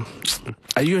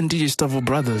 are you and DJ Stavo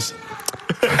brothers?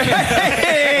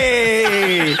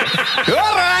 Hey! All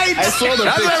right. I saw the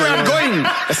That's picture. where I'm going.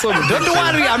 Don't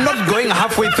worry, I'm not going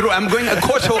halfway through. I'm going a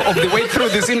quarter of the way through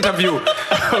this interview.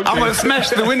 Okay. I'm gonna smash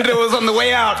the windows on the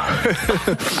way out.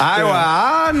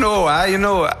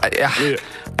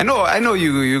 I know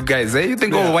you guys. You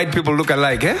think all white people look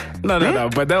alike, eh? No.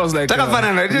 But that was like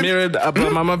mirrored.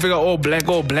 Mama figure all black.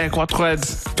 What?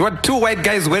 What? Two white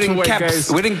guys wearing caps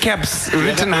written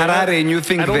Harare, and you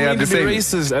think they are the same?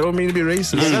 I don't mean to be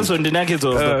racist. Yeah, that's when the nuggets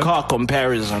of the car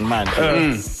comparison, man.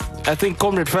 I think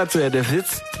Comrade Fatso had the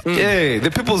hits. Yeah, the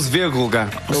people's vehicle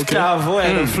guy. Stavo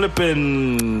had a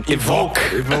flipping Evoque.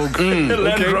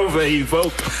 Land Rover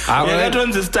Evoque. That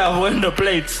one's a Stavo in the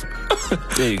plates.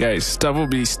 Hey guys, Stavo will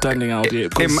be standing out here.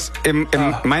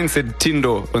 Mine said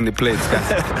Tindo on the plates.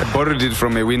 I borrowed it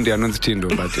from a windy and not Tindo,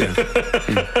 but yeah.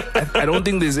 I don't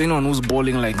think there's anyone who's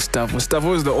balling like Stavo.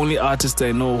 Stavo is the only artist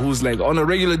I know who's like on a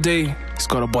regular day, he's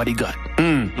got a bodyguard.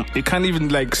 You can't even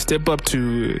like step up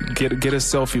to get a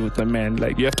selfie with the man.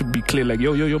 Like you have to be clear, like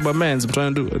yo, my man's I'm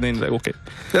trying to do. And then like okay.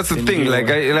 That's the thing. Like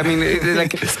I mean,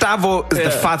 like Stavo is the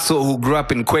Fatso who grew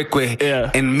up in Kwekwe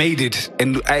and made it.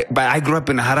 But I grew up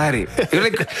in Harare. You're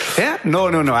like, yeah?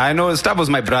 No. I know Stavo's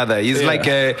my brother. He's like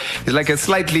a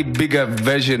slightly bigger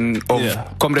version of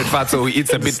Comrade Fatso who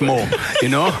eats a bit more,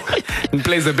 and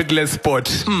plays a bit less sport.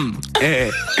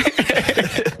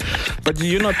 But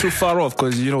you're not too far off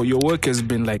because your work has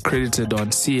been like credited on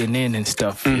CNN and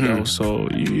stuff. So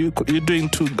you're doing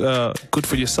too good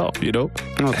for yourself. No,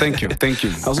 thank you.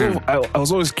 I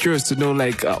was always curious to know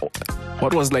like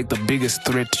what was like the biggest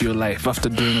threat to your life after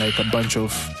doing like a bunch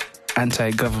of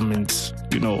anti-government,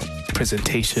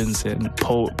 presentations and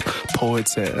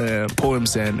poems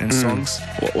and songs.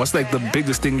 What's like the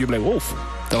biggest thing you're like, whoa,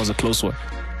 that was a close one?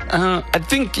 I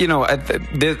think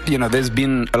there's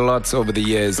been a lot over the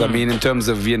years. I mean, in terms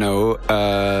of getting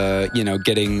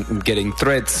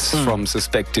threats from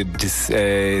suspected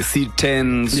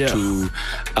C10s to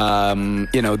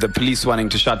the police wanting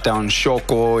to shut down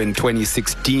Shoko in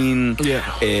 2016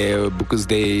 because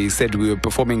they said we were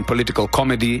performing political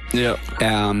comedy.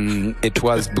 It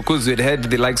was because we'd had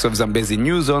the likes of Zambezi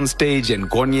News on stage and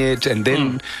Gonyet, and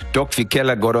then Doc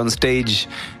Fikela got on stage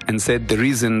and said the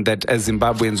reason that as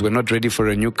Zimbabweans we're not ready for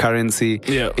a new currency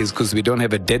is because we don't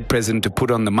have a dead president to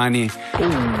put on the money.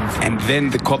 And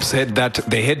then the cops heard that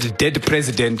they had a dead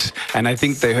president, and I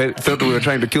think they thought we were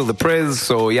trying to kill the prez.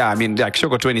 So yeah, I mean, like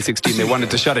Shoko 2016, they wanted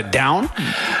to shut it down.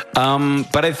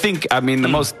 But I think, I mean, the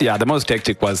most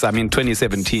hectic was, I mean,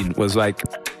 2017 was like,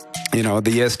 you know,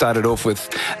 the year started off with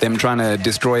them trying to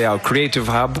destroy our creative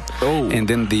hub. And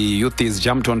then the youths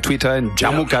jumped on Twitter and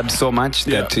jamukad so much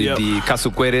that the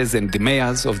Kasukweres and the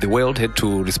mayors of the world had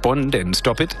to respond and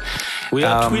stop it. We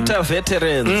are Twitter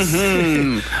veterans.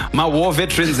 My war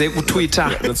veterans, they would Twitter.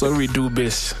 That's what we do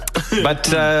best.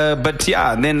 But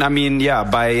yeah, and then, I mean, yeah,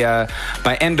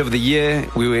 by end of the year,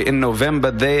 we were in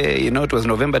November there, you know, it was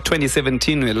November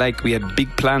 2017. We had big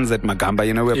plans at Magamba,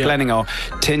 you know, we were planning our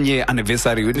 10-year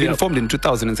anniversary. We'd been formed in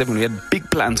 2007. We had big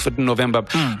plans for November,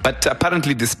 but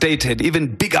apparently the state had even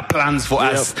bigger plans for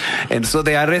us. And so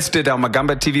they arrested our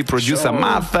Magamba TV producer,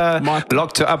 Martha,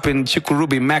 locked her up in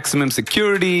Chikurubi maximum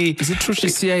security. Is it true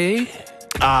she's CIA?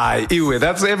 Iwe,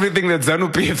 that's everything that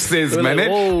ZANU-PF says, man. Like,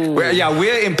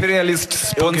 we're imperialist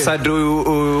sponsored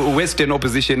Western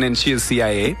opposition, and she is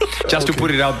CIA. Just to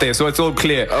put it out there, so it's all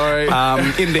clear. All right.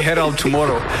 In the Herald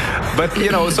tomorrow. But you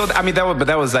know, so I mean,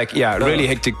 that was like, really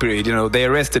hectic period. You know, they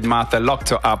arrested Martha, locked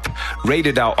her up,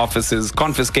 raided our offices,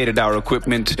 confiscated our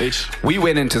equipment. We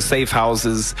went into safe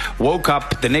houses. Woke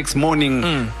up the next morning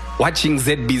watching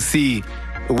ZBC.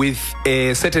 With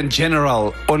a certain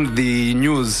general on the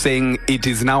news saying it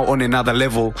is now on another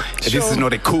level. This is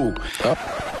not a coup.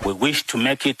 We wish to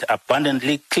make it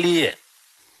abundantly clear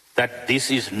that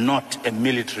this is not a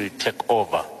military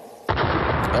takeover.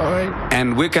 All right.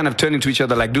 And we're kind of turning to each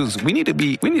other like, dudes, we need to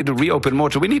reopen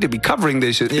Moto. We need to be covering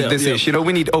this issue. You know,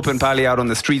 we need Open Pali out on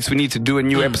the streets. We need to do a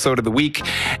new episode of the week.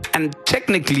 And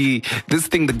technically, this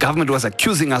thing the government was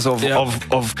accusing us of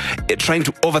trying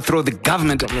to overthrow the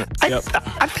government. I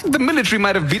think the military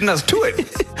might have beaten us to it.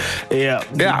 They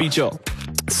beat y'all.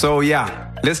 So yeah,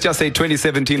 let's just say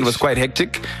 2017 was quite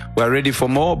hectic. We're ready for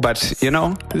more, but you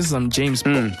know, this is some James.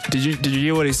 Did you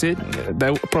hear what he said?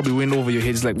 That probably went over your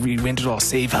heads. Like, we went to all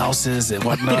safe houses and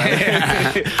whatnot.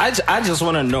 I just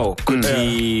want to know,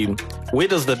 where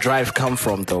does the drive come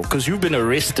from, though? Because you've been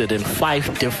arrested in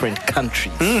 5 different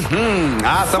countries.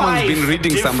 Someone's been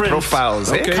reading some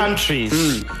profiles.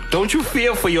 Countries. Don't you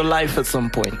fear for your life at some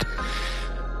point?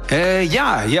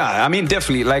 Yeah. I mean,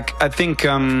 definitely. Like, I think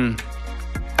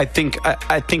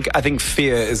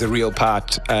fear is a real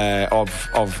part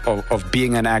of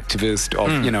being an activist,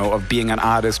 of being an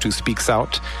artist who speaks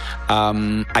out.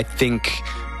 I think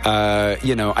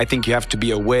you have to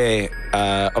be aware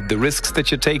of the risks that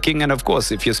you're taking, and of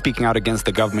course, if you're speaking out against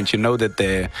the government, you know that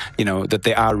there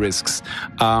are risks.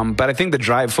 But I think the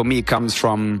drive for me comes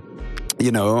from,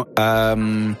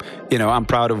 I'm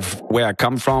proud of where I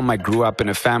come from. I grew up in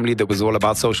a family that was all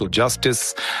about social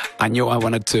justice. I knew I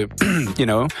wanted to,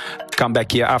 come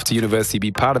back here after university,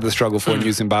 be part of the struggle for a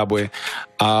new Zimbabwe.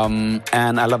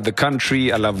 And I love the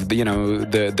country. I love,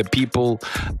 the people.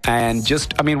 And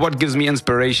what gives me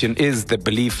inspiration is the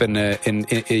belief in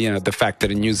the fact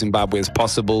that a new Zimbabwe is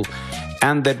possible.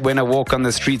 And that when I walk on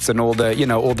the streets and all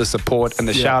the support and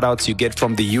the shout outs you get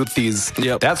from the youthies,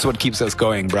 that's what keeps us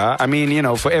going, bruh. I mean,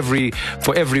 for every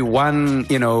one,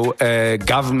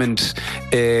 government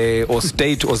or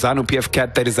state or ZANU-PF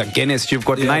cat that is against, you've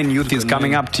got 9 youthies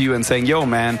coming up to you and saying, yo,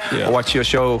 man, watch your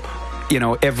show,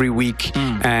 every week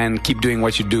and keep doing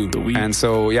what you do. And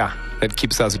so, that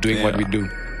keeps us doing what we do.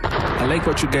 I like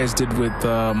what you guys did with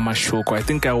Mashoko. I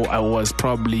think I was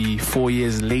probably 4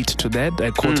 years late to that. I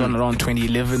caught on around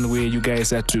 2011, where you guys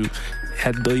had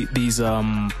these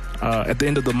at the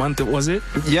end of the month, was it?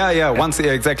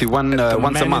 Exactly. Once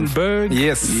a month.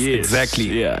 Yes,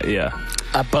 exactly. Yeah.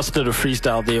 I busted a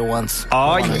freestyle there once.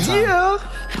 Oh, yeah.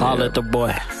 Holla at the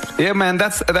boy. Yeah, man,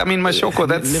 Mashoko,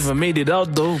 that's... Never made it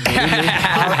out, though.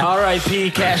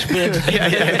 R.I.P. Cash Bid.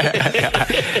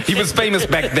 He was famous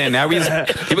back then.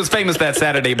 He was famous that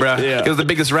Saturday, bro. He was the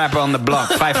biggest rapper on the block.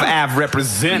 Pfeiffer Ave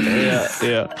represent.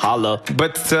 Yeah. Holla.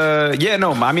 But,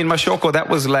 Mashoko, that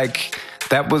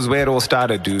was where it all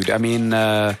started, dude.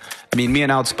 Me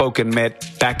and Outspoken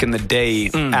met back in the day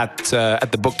at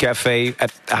the Book Cafe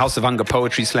at House of Hunger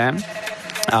Poetry Slam,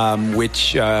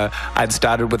 which I'd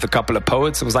started with a couple of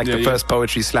poets. It was the first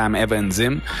poetry slam ever in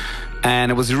Zim.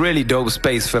 And it was a really dope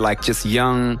space for just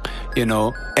young,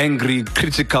 angry,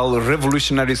 critical,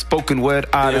 revolutionary spoken word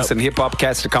artists and hip hop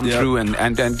cats to come through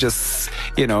and just,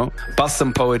 bust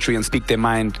some poetry and speak their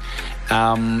mind.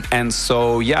 And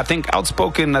so, I think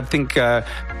Outspoken,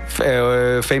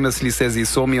 famously says he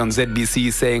saw me on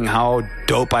ZBC saying how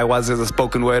dope I was as a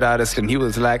spoken word artist, and he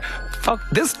was like, fuck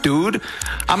this dude,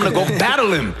 I'm gonna go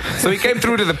battle him. So he came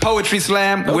through to the poetry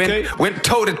slam, went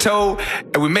toe to toe,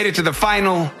 and we made it to the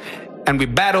final, and we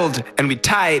battled and we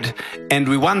tied and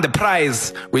we won the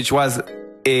prize, which was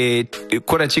a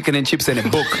quarter chicken and chips and a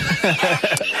book.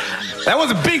 That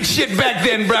was a big shit back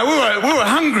then, bro. We were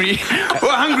hungry. We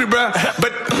were hungry, bro.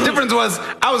 But the difference was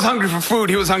I was hungry for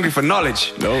food. He was hungry for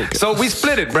knowledge. Okay. So we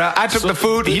split it, bro. I took the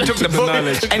food. He took the book.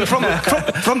 And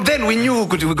from then we knew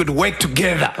we could work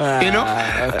together. You know.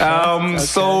 Okay.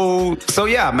 So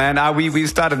yeah, man. We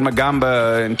started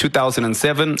Magamba in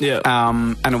 2007. Yeah.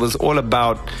 And it was all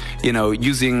about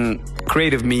using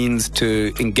creative means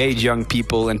to engage young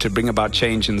people and to bring about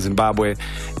change in Zimbabwe.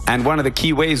 And one of the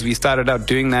key ways we started out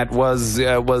doing that was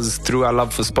through our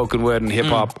love for spoken word and hip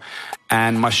hop.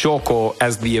 And Mashoko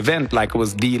as the event, it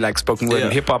was the spoken word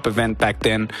and hip hop event back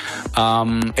then.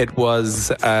 It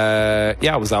was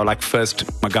it was our first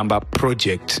Magamba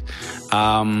project.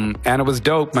 And it was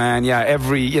dope, man. Yeah,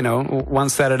 every one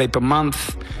Saturday per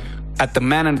month at the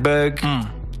Mannenberg.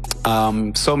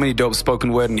 So many dope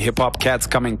spoken word and hip hop cats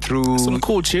coming through. Some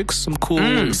cool chicks, some cool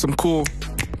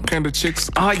kind of chicks.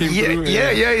 Yeah.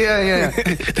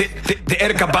 the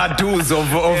Erykah Badu's of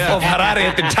Harare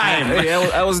at the time. Yeah,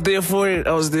 I was there for it.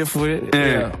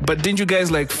 Yeah. But didn't you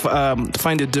guys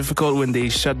find it difficult when they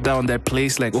shut down that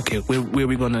place? Okay, where are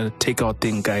we gonna take our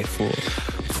thing, guy, for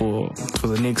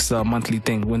the next monthly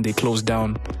thing when they closed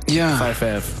down? Yeah.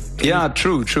 5F. Yeah,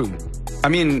 true. I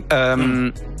mean,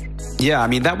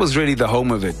 that was really the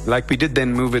home of it. We did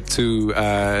then move it to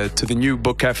the new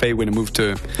book cafe when it moved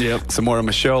to Samora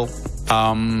Machel.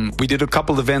 We did a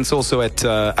couple events also at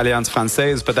Alliance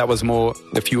Française, but that was more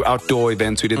a few outdoor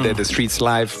events we did there, the Streets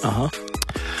Live.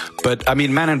 But I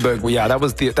mean, Mannenberg, that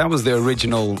was the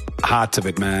original heart of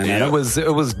it, man. Yeah. And it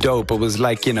was dope. It was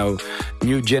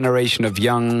new generation of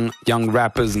young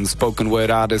rappers and spoken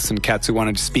word artists and cats who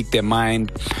wanted to speak their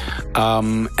mind.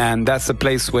 And that's a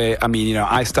place where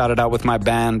I started out with my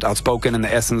band, Outspoken and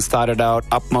the Essence started out.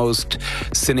 Upmost,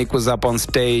 Cynic was up on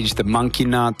stage, the Monkey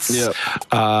Nuts,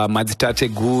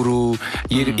 Madzitate Guru.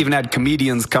 You even had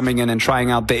comedians coming in and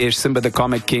trying out the Ish. Simba the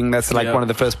Comic King. That's one of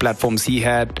the first platforms he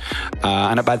had.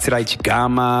 Anabatsirai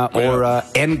Chigama, Aura,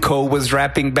 Enko was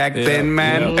rapping back then,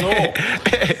 man.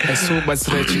 I saw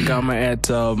Batsirai Chigama at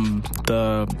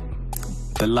the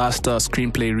last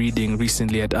screenplay reading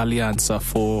recently at Alliance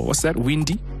for, what's that,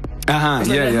 Windy? I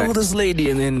know this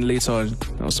lady, and then later on,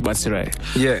 I was Batsirai.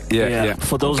 Yeah.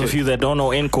 For those of you that don't know,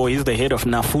 Enko is the head of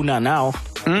Nafuna now.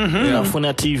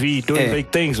 Nafuna TV, doing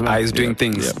big things, man. He's doing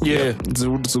things. Yeah. It's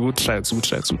a good try.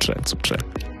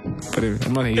 But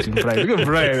I'm not hating Brian. Look at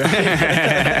Brian.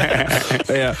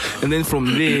 And then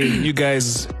from there, you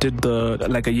guys did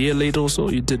a year later or so,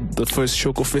 you did the first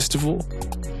Shoko Festival.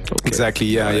 Okay. Exactly.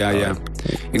 Yeah.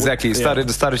 Exactly. Started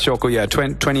Shoko.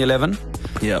 2011.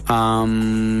 Yeah.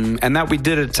 And that we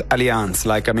did it Alliance.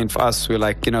 For us, we're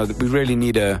we really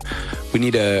need a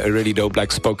really dope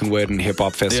spoken word and hip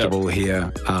hop festival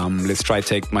here. Let's try to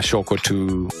take Mashoko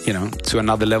to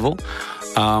another level.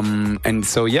 And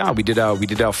so we did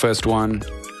our first one.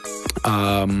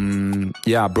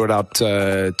 Brought out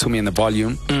Tumi and the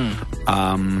Volume.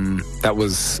 It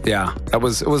was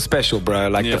special, bro.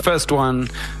 The first one,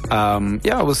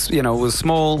 it was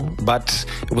small, but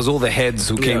it was all the heads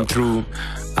who came through.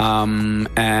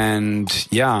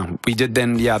 We did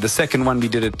then, the second one we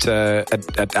did it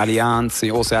at Alliance.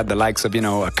 We also had the likes of,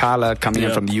 Akala coming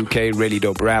in from the UK, really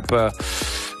dope rapper.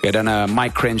 We had done a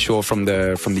Mike Crenshaw from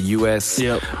the US.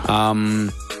 It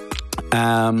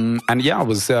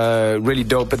was really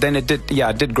dope. But then it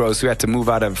did grow. So we had to move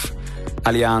out of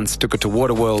Alliance, took it to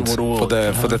Waterworld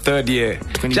for the third year,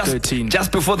 2013,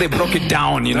 just before they broke it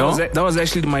down. That was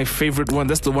actually my favorite one.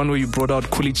 That's the one where you brought out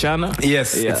Kulichana.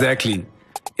 Yes, exactly.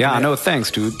 Yeah, I know.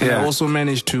 Thanks, dude. And I also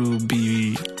managed to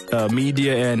be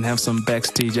media and have some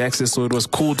backstage access, so it was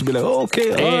cool to be what's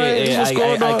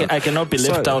going on? I cannot be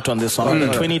left out on this one. The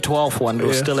 2012 one, it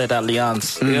was still at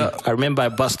Alliance. I remember I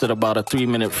busted about a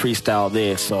 3-minute freestyle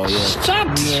there. So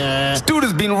This dude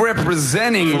has been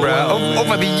representing, bro,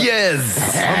 over the years.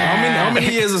 How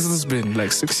many years has this been?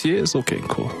 6 years? Okay,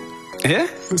 cool. Yeah,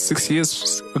 6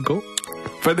 years ago.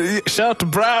 But shout out to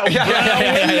Brown. Take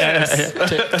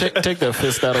the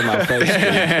fist out of my face.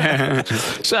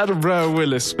 Shout out to Brian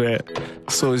Willis, man.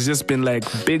 So it's just been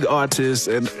big artists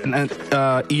and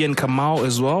Ian Kamau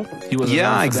as well. He was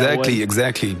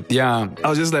exactly. Yeah. I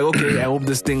was just okay, I hope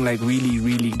this thing really,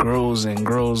 really grows and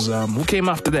grows. Who came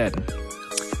after that?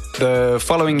 The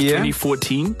following year,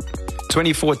 2014.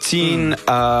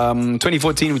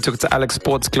 2014, we took it to Alex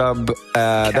Sports Club.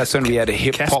 That's when we had a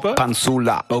hip hop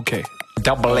Pansula. Okay.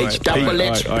 Double HP. Double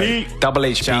HP. Alright. Double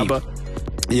HP. Jabba.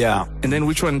 Yeah. And then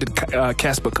which one did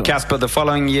Casper come? Casper the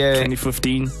following year,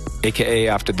 2015. AKA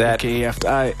after that. AKA after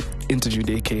I interviewed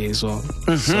AKA as well.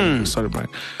 Sorry, Brian.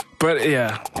 But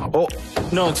yeah. Oh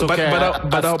No, it's okay.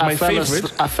 But my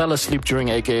favorite. I fell asleep during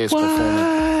AKA's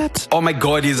performance. What? Oh my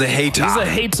God, he's a hater. He's a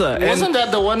hater. Wasn't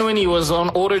that the one when he was on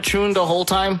auto-tune the whole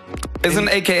time? Isn't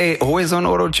AKA always on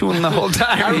auto-tune the whole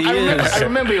time? I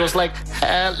remember he was like,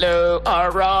 hello,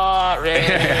 Aurora.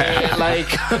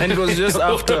 Like, and it was just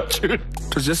after.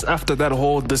 It was just after that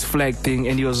whole this flag thing,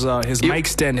 and he was his mic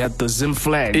stand had the Zim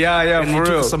flag. Yeah, and for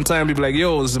real. Sometimes he'd be like,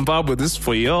 "Yo, Zimbabwe, this is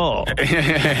for y'all."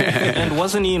 And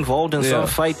wasn't he involved in some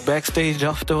fight backstage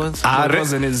afterwards? It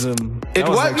wasn't his. It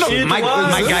was no, my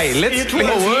guy. Let's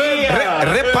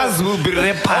rappers will be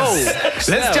rappers.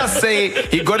 Let's just say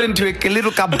he got into a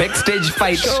little backstage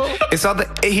fight.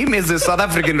 Him as a South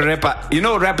African rapper. You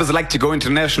know, rappers like to go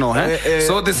international, huh?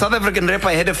 So the South African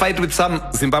rapper had a fight with some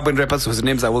Zimbabwean rappers whose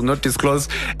names I will not disclose,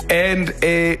 and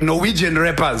Norwegian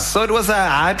rappers. So it was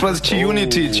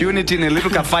Unity in a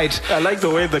little fight. I like the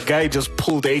way the guy just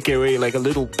pulled AKA like a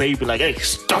little baby, like, hey,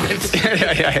 stop it.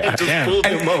 Just pulled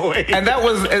him away. And that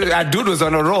was dude was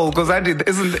on a roll because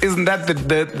isn't that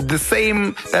the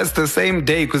same? That's the same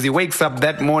day because he wakes up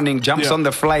that morning, jumps on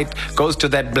the flight, goes to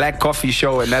that Black Coffee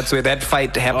show, and that's where that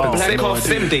fight happened.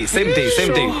 Same day.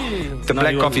 The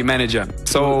Black Coffee manager.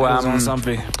 So on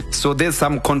something. So there's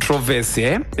some controversy.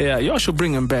 Eh? Yeah, y'all should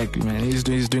bring him back, man. He's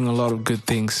doing a lot of good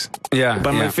things. Yeah.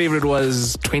 But my favorite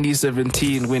was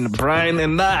 2017 when Brian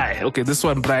and I. Okay, this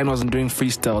one Brian wasn't doing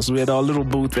freestyles. We had our little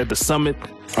booth at the summit.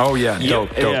 Oh yeah,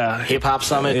 dope. Yeah, Hip Hop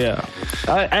Summit. Yeah,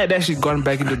 I had actually gone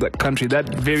back into the country that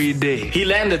very day. He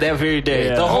landed that very day.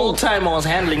 Yeah. The whole time I was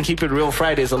handling Keep It Real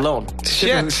Fridays alone.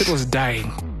 Shit was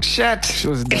dying. Shit.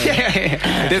 Was dying.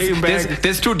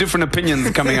 There's two different opinions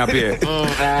coming up here.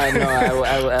 I know.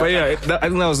 But yeah, I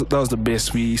think that was the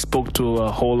best. We spoke to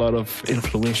a whole lot of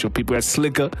influential people. We had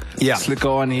Slicker. Yeah. Slicker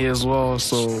on here as well.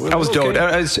 So That was dope.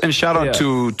 And shout out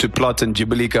to Plot and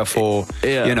Jibilika for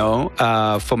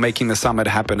for making the summit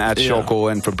happen at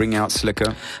Shoko and for bringing out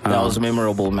Slicker. That was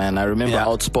memorable, man. I remember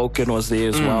Outspoken was there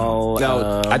as well.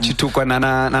 Achitukwa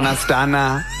Nana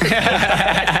Stana.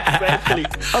 Exactly.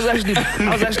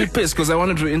 I was actually pissed because I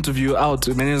wanted to interview out,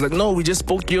 and he was like, "No, we just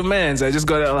spoke to your mans." I just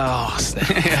got it. Oh,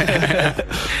 snap.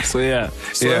 So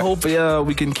I hope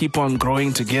we can keep on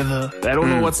growing together. I don't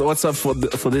know what's up for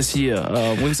this year.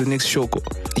 When's the next Shoko?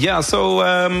 Yeah, so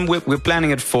we're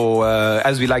planning it for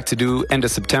as we like to do end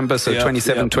of September, so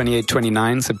 27, 28,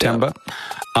 29 September.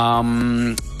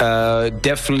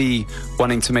 Definitely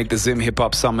wanting to make the Zim Hip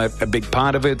Hop Summit a big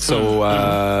part of it. So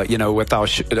with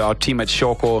our team at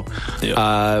Shoko,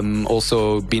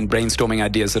 also been brainstorming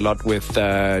ideas a lot with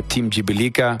Team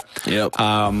Jibilika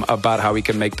about how we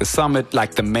can make the summit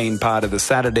like the main part of the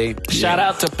Saturday. Shout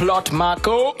out to Plot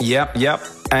Marco. Yep.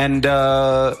 And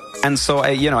so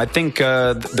I think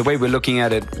the way we're looking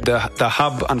at it, the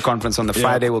hub unconference on the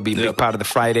Friday will be a big part of the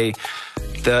Friday.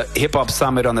 The Hip Hop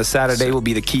Summit on the Saturday will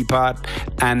be the key part,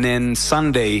 and then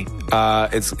Sunday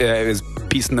is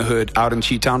Peace in the Hood out in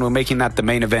Cheetown. We're making that the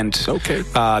main event. Okay.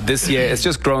 This year it's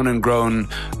just grown and grown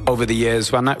over the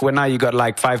years. When now you got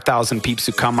like 5,000 peeps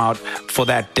who come out for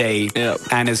that day,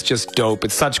 and it's just dope.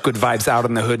 It's such good vibes out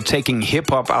in the hood, taking hip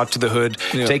hop out to the hood,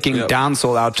 taking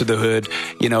dancehall out to the hood.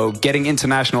 Getting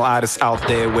international artists out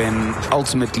there when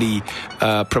ultimately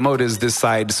promoters this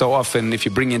side so often if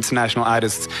you bring international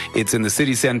artists it's in the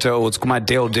city center or it's Kuma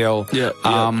Dale.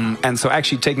 And so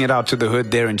actually taking it out to the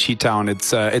hood there in Cheetown,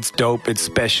 it's dope, it's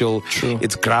special,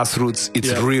 it's grassroots,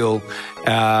 it's real,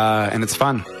 and it's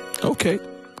fun. Okay.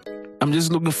 I'm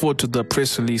just looking forward to the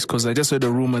press release because I just heard a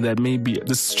rumor that maybe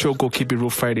this Shoko Keep It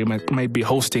Real Friday might be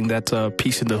hosting that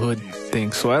Peace in the Hood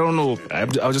thing. So I don't know.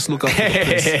 I'll just look up for the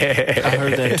press. I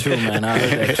heard that too, man.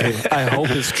 I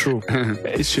hope it's true.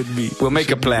 It should be. We'll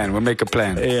make a plan.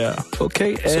 Yeah.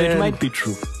 Okay. So it might be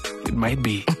true. It might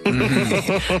be.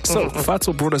 So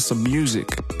Fatso brought us some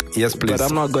music. Yes, please. But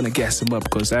I'm not going to gas him up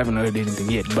because I haven't heard anything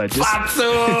yet. But just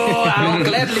Fatso! I will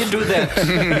gladly do that.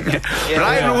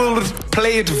 Brian will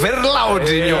play it very loud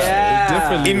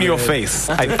in your face,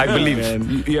 I believe.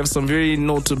 Man, you have some very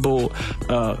notable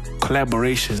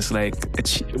collaborations like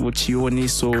with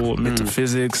Chioniso,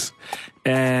 Metaphysics,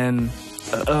 and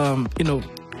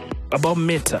about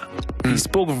Meta. He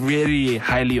spoke very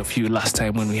highly of you last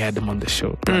time when we had him on the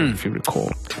show, if you recall.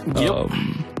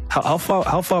 How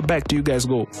far back do you guys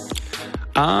go?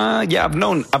 I've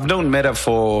known Meta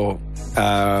for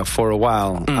a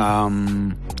while.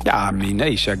 I mean,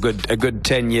 a good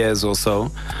 10 years or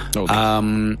so.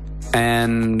 Okay.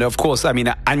 And of course, I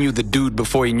mean, I knew the dude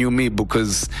before he knew me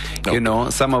because, you know,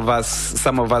 some of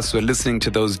us were listening to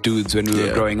those dudes when we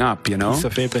were growing up, you know. Piece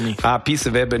of Ebony. Piece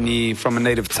of Ebony, From a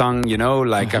Native Tongue, you know,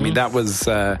 like, I mean, that was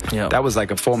like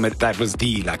that was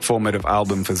the like formative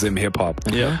album for Zim hip hop.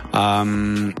 Yeah.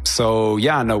 So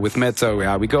yeah, no, with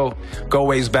Meto, we go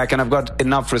ways back, and I've got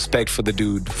enough respect for the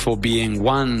dude for being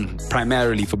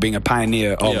primarily for being a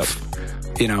pioneer of,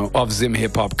 you know, of Zim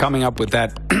hip hop, coming up with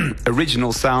that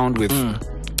original sound with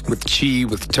Chi,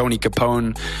 with Tony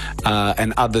Capone,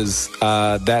 and others,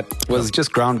 that was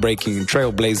just groundbreaking and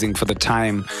trailblazing for the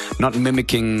time, not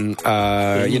mimicking,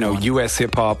 you know, US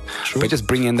hip hop, but just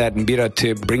bringing that Mbira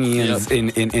tip, bringing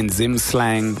in Zim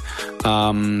slang.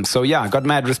 So yeah, I got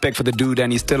mad respect for the dude,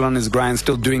 and he's still on his grind,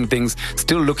 still doing things,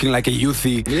 still looking like a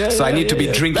youthie. So I need to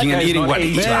be drinking and eating what?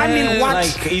 I mean, what?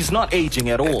 Like, he's not aging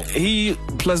at all.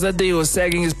 Plus that day he was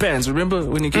sagging his pants. Remember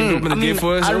when he came to open the gate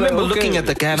for us? I remember looking at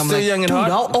the guy and I'm still like, young and dude,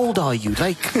 hot. how old are you?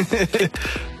 Like,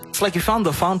 it's like you found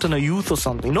the fountain of youth or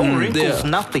something. No wrinkles,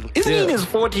 nothing. Isn't he in his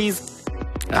 40s?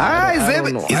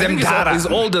 He's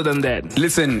older than that.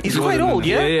 Listen, He's quite old,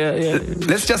 yeah?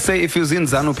 Let's just say if he was in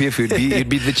ZANU-PF, he'd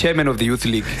be the chairman of the youth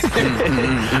league.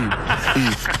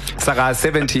 Saka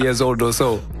 70 years old or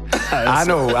so. I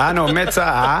know. Meta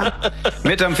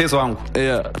mfeso wangu.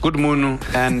 Yeah. Good moon.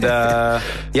 And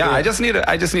I just need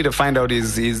to find out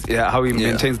how he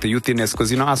maintains the youthiness,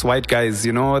 because, you know, us white guys,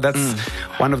 you know, that's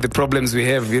one of the problems we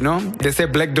have, you know. They say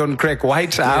black don't crack,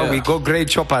 white, we go grey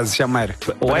choppers, Shamar.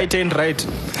 White ain't right.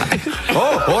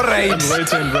 Oh, all right.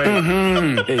 White and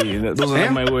right. Hey, those are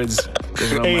not my words.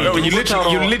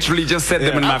 You literally just said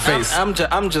them in my face.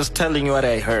 I'm just telling you what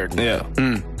I heard. Yeah.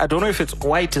 I don't know if it's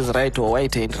white is right or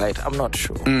white ain't right. I'm not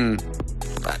sure.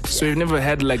 But, so you've never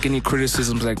had like any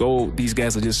criticisms like, oh, these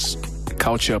guys are just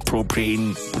culture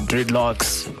appropriating,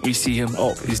 dreadlocks. We see him,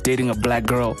 oh, he's dating a black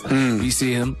girl. We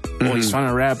see him, oh, he's trying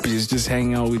to rap, he's just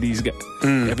hanging out with these guys.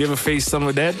 Have you ever faced some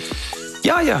of that?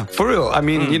 Yeah, for real. I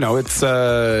mean, you know, I think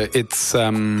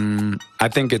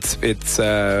it's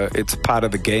part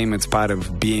of the game. It's part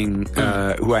of being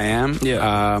who I am.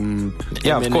 Yeah.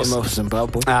 Of course. Of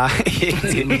Zimbabwe.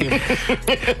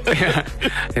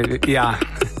 Yeah.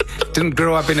 Didn't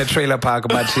grow up in a trailer park,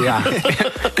 but yeah.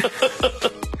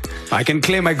 I can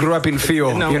claim I grew up in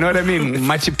Fio. No. You know what I mean?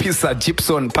 Machu Picchu,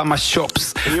 Gypsum, Pama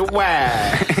shops.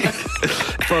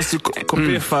 For us to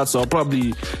compare Fatso, I'll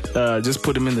probably just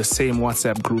put him in the same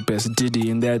WhatsApp group as Diddy,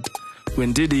 in that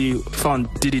when Diddy found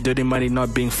Diddy Dirty Money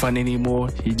not being fun anymore,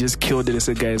 he just killed it and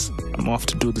said, guys, I'm off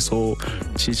to do this whole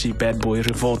Chichi bad boy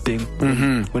revolt thing.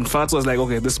 When Fatso was like,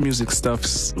 okay, this music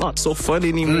stuff's not so fun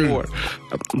anymore,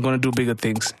 I'm going to do bigger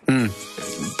things.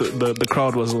 The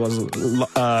crowd was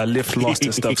lift lost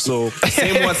and stuff. So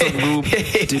same WhatsApp group,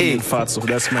 Diddy and Fatso.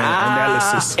 That's my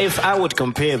analysis. If I would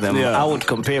compare them, I would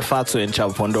compare Fatso and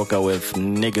Chapondoka with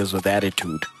niggas with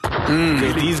attitude.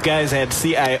 These guys had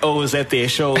CIOs at their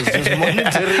shows just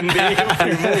monitoring their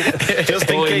every move, just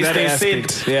in case they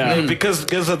said,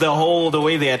 because of the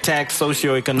way they attack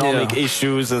socioeconomic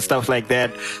issues and stuff like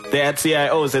that. They had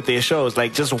CIOs at their shows,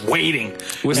 like just waiting,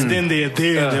 and then they're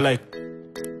there and they're like,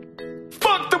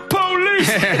 fuck the police.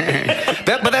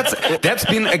 But that's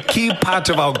been a key part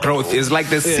of our growth. Is like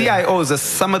the CIOs are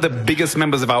some of the biggest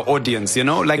members of our audience. You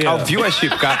know, like our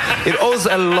viewership, it owes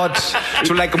a lot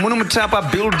to like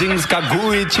Munumutapa buildings,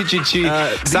 Kagui, Chichichi.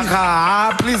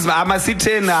 Please,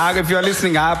 if you are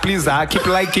listening, please keep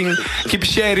liking, keep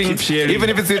sharing, even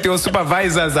if it's with your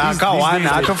supervisors. They're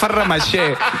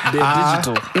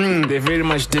digital. They're very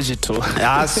much digital.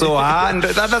 So and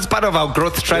that's part of our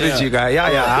growth strategy,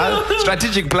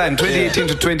 strategic plan 2018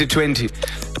 to 2020.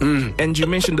 And you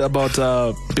mentioned about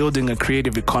building a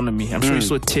creative economy. I'm sure you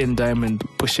saw Tin Diamond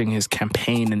pushing his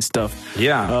campaign and stuff.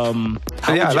 I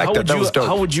like that. That was dope.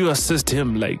 How would you assist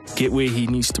him, like, get where he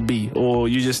needs to be? Or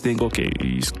you just think, okay,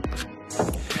 he's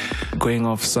going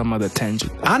off some other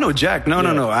tangent? I know, Jack.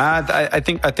 No. I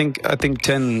think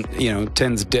Ten,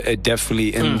 Ten's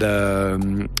definitely in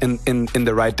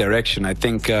the right direction. I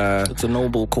think it's a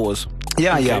noble cause.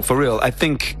 Yeah, for real. I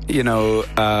think,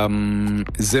 Zim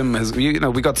has,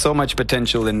 we got so much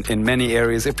potential in many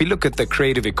areas. If we look at the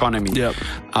creative economy,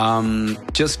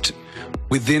 just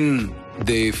within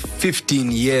the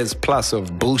 15 years plus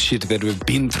of bullshit that we've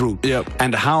been through,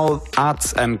 and how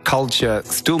arts and culture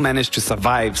still manage to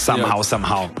survive somehow.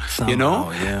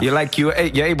 You're like, you're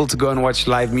able to go and watch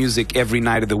live music every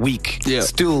night of the week.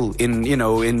 Still in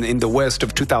the West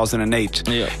of 2008.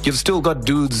 You've still got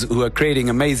dudes who are creating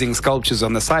amazing sculptures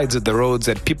on the sides of the roads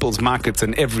at people's markets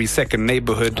in every second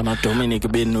neighborhood.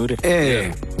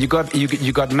 You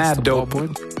got mad dope.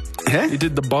 Huh? You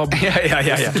did the bob. Yeah.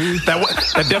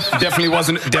 Definitely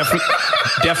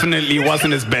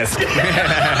wasn't his best.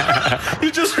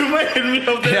 You just reminded me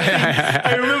of that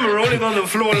thing. I remember rolling on the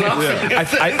floor laughing.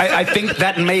 I think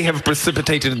that may have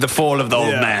precipitated the fall of the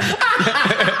old man.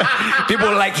 People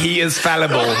were like, he is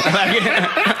fallible.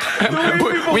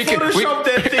 We can Photoshop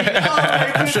that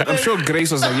thing. I'm sure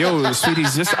Grace was like, yo, sweetie,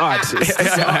 it's just art. It's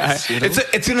just art, you know?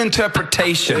 It's an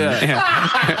interpretation. Yeah.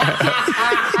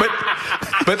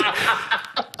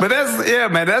 But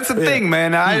that's the thing,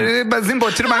 man. But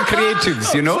Zimbo Tirman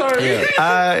creatives, you know?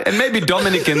 And maybe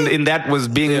Dominic in that was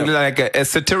being like a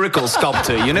satirical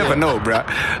sculptor. You never know, bro.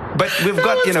 But we've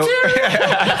got, you know...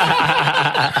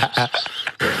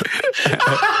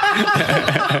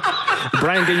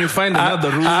 Brian, can you find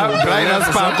another rule? Brian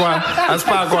Aspaqua.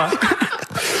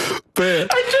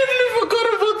 I totally forgot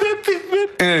about that thing,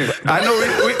 man. I know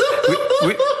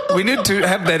we need to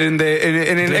have that in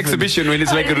an exhibition when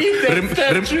it's like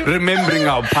remembering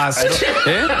our past.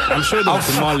 I'm sure it was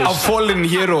demolished. Our fallen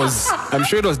heroes. I'm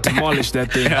sure it was demolished,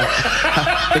 that thing.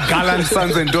 The gallant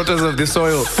sons and daughters of the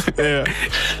soil.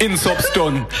 In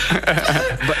soapstone.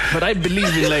 But I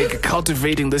believe in like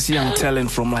cultivating this young talent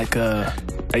from like a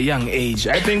young age.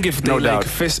 I think if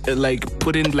they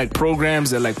put in like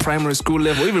programs at like primary school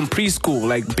level, even preschool,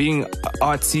 like being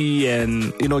artsy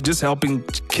and, you know, just helping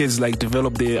kids like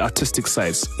develop their artistic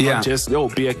sides. Yeah. Not just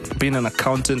being an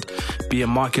accountant, be a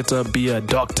marketer, be a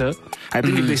doctor. I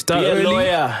think if they start early,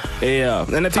 lawyer.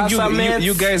 And I think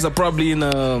you guys are probably in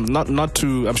a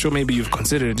I'm sure maybe you've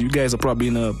considered, you guys are probably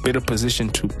in a better position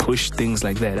to push things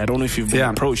like that. I don't know if you've been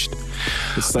approached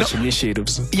with such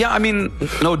initiatives. Yeah, I mean,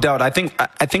 no doubt. I think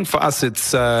for us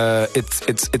it's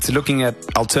looking at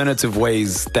alternative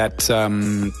ways that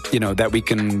that we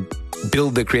can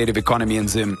build the creative economy in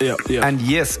Zim. And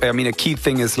yes, I mean, a key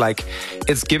thing is like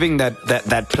it's giving that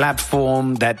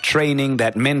platform, that training,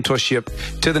 that mentorship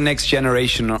to the next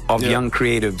generation of young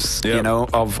creatives, you know,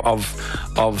 of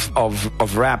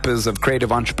rappers, of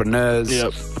creative entrepreneurs.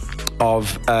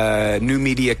 Of new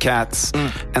media cats,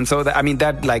 and so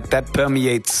that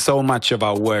permeates so much of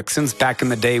our work since back in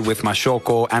the day with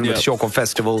Mashoko and with Shoko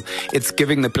Festival. It's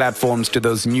giving the platforms to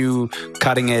those new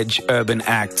cutting edge urban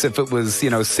acts. If it was, you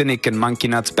know, Cynic and Monkey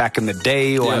Nuts back in the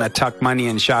day, or Anatak Money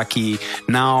and Shaki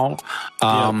now,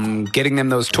 getting them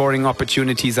those touring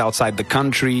opportunities outside the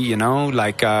country, you know,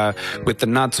 like with the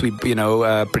Nuts, we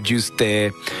produced their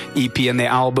EP and their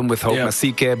album with Hope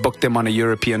Masike, booked them on a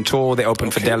European tour. They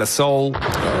opened for De La Soul.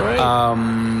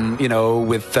 You know,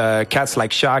 with cats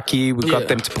like Shaki, we got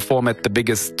them to perform at the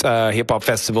biggest hip hop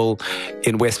festival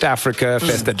in West Africa,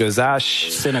 Festa Dozash,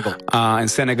 in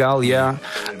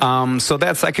Senegal. So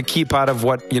that's like a key part of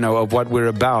what we're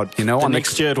about. You know,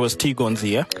 next year it was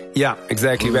T-Gonzi, yeah,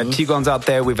 exactly. We had T-Gons out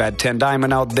there. We've had 10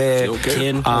 Diamond out there.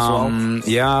 As well.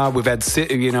 Yeah, we've had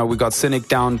we got Cynic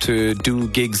down to do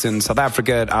gigs in South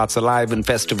Africa at Arts Alive and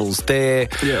festivals there.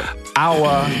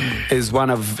 Our is one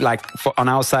of on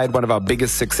our side, one of our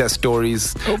biggest success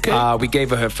stories. We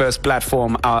gave her first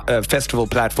platform, festival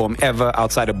platform ever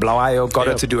outside of Blawayo. Got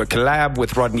her to do a collab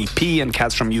with Rodney P and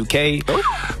cats from UK.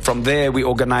 From there, we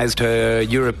organized her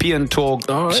European tour.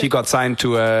 She got signed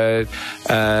to a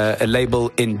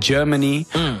label in Germany.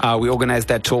 We organized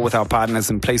that tour with our partners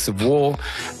in Place of War.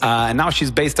 And now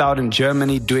she's based out in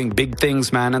Germany doing big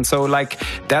things, man. And so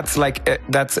that's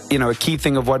you know, a key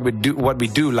thing of what we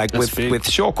do like with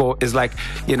Shoko is like,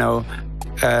 you know,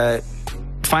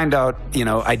 find out, you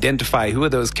know, identify who are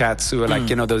those cats who are like,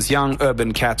 you know, those young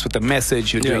urban cats with a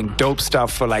message who are doing dope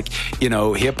stuff for like, you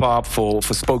know, hip hop, for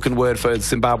spoken word, for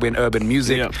Zimbabwean urban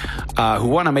music, who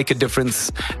want to make a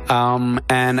difference, and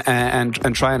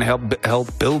try and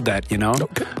help build that, you know.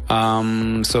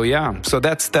 So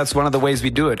that's one of the ways we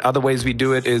do it. Other ways we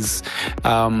do it is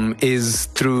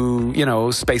through, you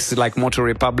know, spaces like Motor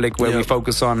Republic, where we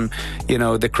focus on, you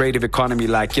know, the creative economy,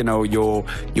 like, you know,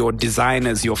 your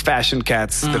designers, your fashion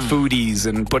cats, the foodies,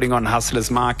 and putting on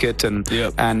Hustlers Market and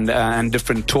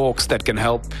different talks that can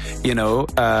help, you know,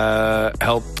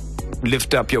 help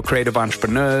lift up your creative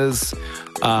entrepreneurs,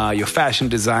 your fashion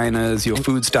designers, your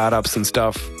food startups and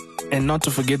stuff. And not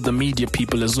to forget the media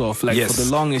people as well. Like for the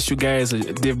longest, you guys,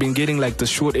 they've been getting like the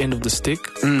short end of the stick.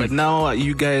 But now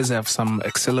you guys have some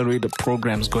accelerated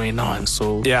programs going on.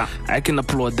 So I can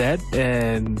applaud that,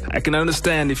 and I can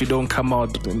understand if you don't come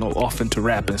out, you know, often to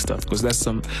rap and stuff, because that's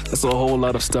a whole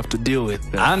lot of stuff to deal with.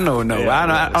 I know.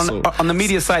 On the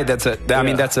media side, that's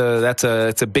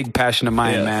a big passion of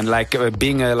mine, man. Like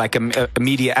being a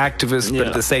media activist, but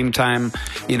at the same time,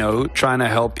 you know, trying to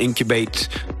help incubate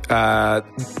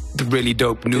really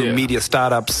dope new media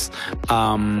startups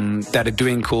that are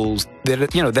doing cool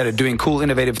that are doing cool,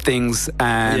 innovative things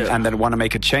and that want to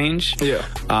make a change. Yeah.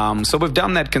 So we've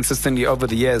done that consistently over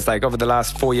the years, like over the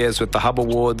last 4 years with the Hub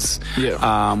Awards.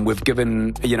 Yeah. We've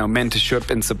given, mentorship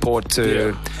and support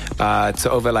to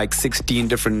over like 16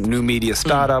 different new media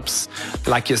startups.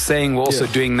 Like you're saying, we're also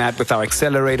doing that with our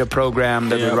accelerator program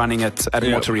that we're running at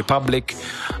Motor Republic.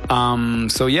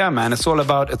 So yeah, man, it's all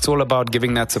about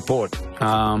giving that support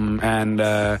and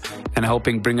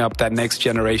helping bring up that next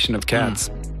generation of cats.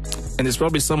 And there's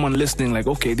probably someone listening like,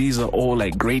 okay, these are all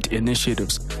like great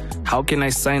initiatives. How can I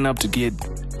sign up to get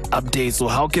updates, or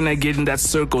how can I get in that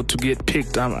circle to get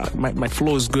picked? My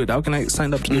flow is good. How can I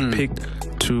sign up to get picked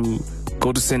to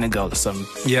go to Senegal or something?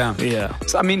 Yeah.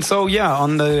 So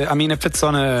if it's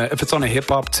on a hip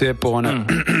hop tip or on a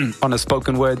on a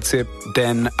spoken word tip,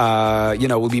 then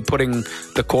we'll be putting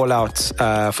the call out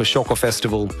for Shoko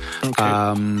Festival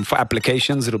for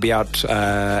applications. It'll be out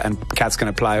and cats can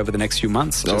apply over the next few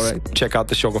months. Just check out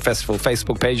the Shoko Festival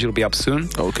Facebook page. It'll be up soon.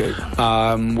 Okay.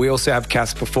 We also have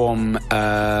cats perform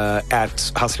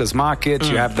at Hustlers Market.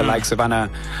 You have the likes of Anna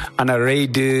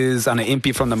Raiders, Anna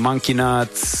Impy from the Monkey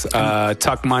Nuts,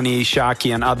 Tuck Money,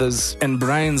 Sharky, and others. And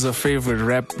Brian's a favorite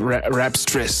rap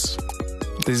stress.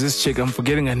 There's this chick, I'm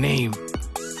forgetting her name.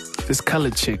 This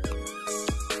colored chick.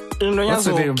 What's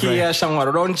her name, Brian?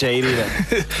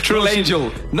 True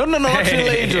Angel. No, not True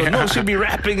Angel. No, she'll be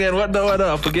rapping and whatnot.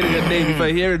 I'm forgetting her name. If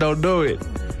I hear it, I'll know it.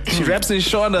 She raps in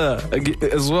Shauna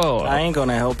as well. I ain't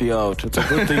gonna help you out. It's a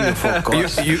good thing you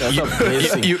focus.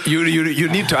 You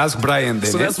need to ask Brian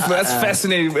then. So that's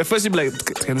fascinating. At first you'd be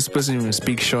like, can this person even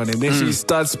speak Shauna? And then she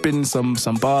starts spinning some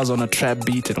bars on a trap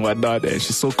beat and whatnot, and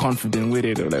she's so confident with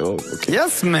it. I'm like, oh, okay.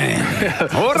 Yes, man.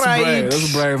 All right.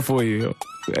 That's Brian for you.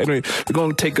 Anyway, we're going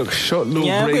to take a short little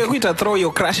break. Yeah, we're going to throw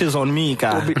your crashes on me,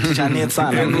 Ka.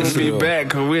 We'll be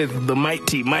back with the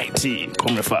mighty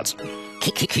Comrade Fats.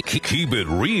 Keep It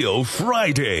Real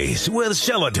Fridays with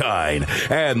Celatine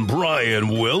and Brian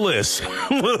Willis. We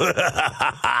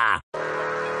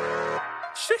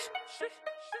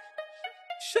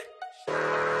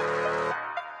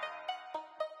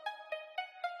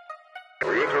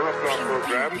interrupt our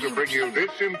program to bring you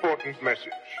this important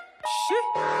message.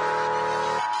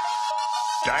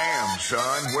 Damn,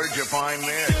 son, where'd you find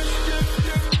this?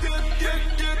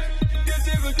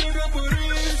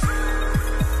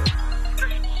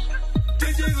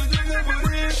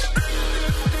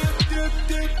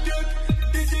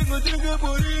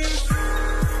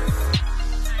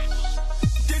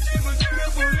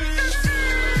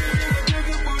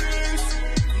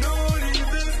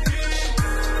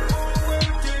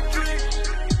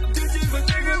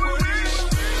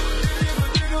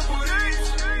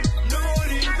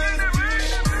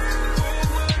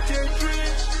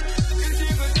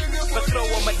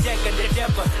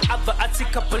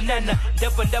 Atika banana,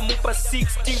 never mupa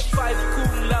 65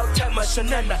 cool out time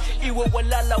shanana. Iwe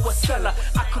walala wasala.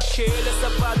 I could care less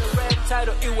about a rap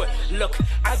title. Iwe look,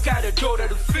 I got a daughter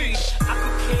to feed. I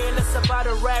could care less about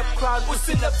a rap crowd. What's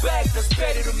in the bag that's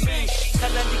better to me?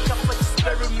 Kanandika for just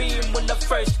bury me when the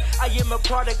first. I am a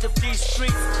product of these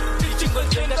streets. Jingle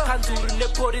jena kanzuru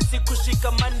neporisi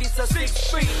kushika mandisa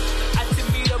 6 feet.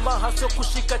 Atimira mahaso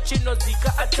kushika chino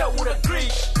zika atawura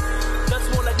Greek. That's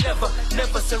more like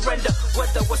never surrender.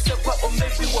 Whether we're separate or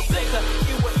maybe we're bigger. If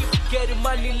you getting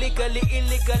money legally,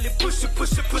 illegally, push it.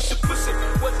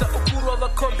 Whether ukuru of a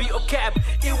combi or cab,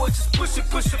 it was just push it.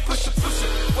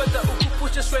 Whether uku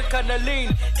push a straight kinda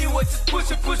lean, it was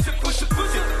just push it.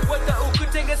 Whether uku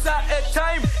take us out at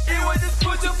time, it was just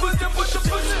push it.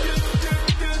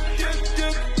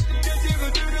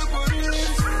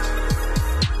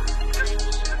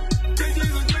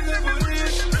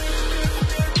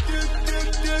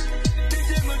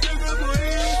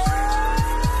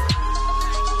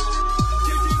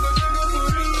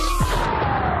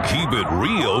 Keep It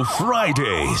Real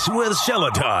Fridays with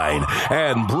Celatine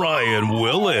and Brian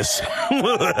Willis.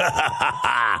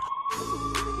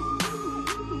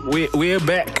 We're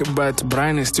back, but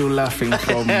Brian is still laughing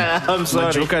from I'm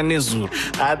sorry. Majoka Nezu.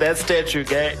 That statue,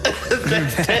 guy.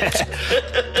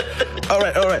 All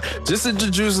right. Just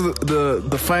introduce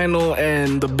the final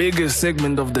and the biggest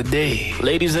segment of the day.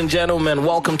 Ladies and gentlemen,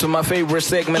 welcome to my favorite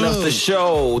segment of the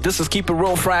show. This is Keep It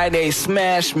Real Friday,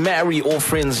 Smash, Marry, or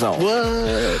Friend Zone.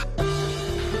 What?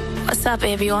 What's up,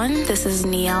 everyone? This is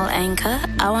Niall Anchor.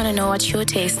 I want to know what your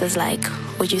taste is like.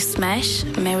 Would you smash,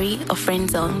 marry, or friend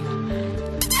zone?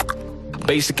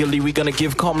 Basically, we're going to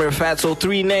give Comrade Fatso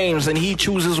 3 names, and he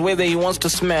chooses whether he wants to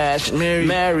smash,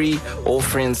 marry, or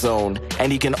friend zone.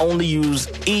 And he can only use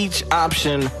each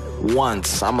option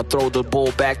once. I'm going to throw the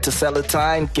ball back to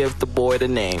Celatine. Give the boy the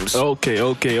names.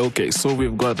 Okay. So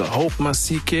we've got Hope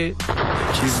Masike.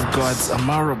 She's got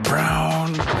Amara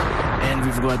Brown. And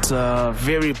we've got a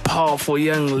very powerful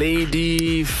young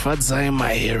lady, Fadzai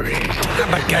Mahere.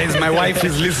 But guys, my wife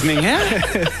is listening, eh?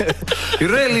 You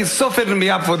really softened me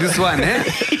up for this one, eh?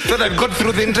 Thought I'd got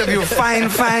through the interview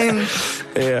fine.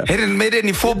 Yeah. Hadn't made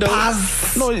any faux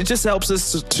pas. No, it just helps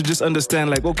us to just understand,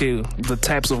 like, okay, the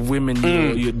types of women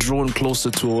you're drawn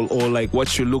closer to, or like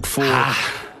what you look for.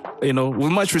 You know,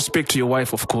 with much respect to your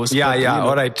wife, of course. Yeah, but, you know,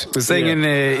 all right. We're saying in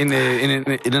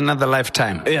another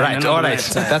lifetime. Yeah, right, all right.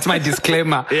 Lifetime. That's my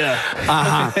disclaimer. Yeah.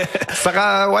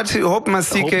 Saka, what Hope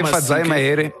Masike, Fadzai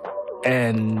Mahere,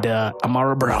 and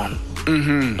Amara Brown.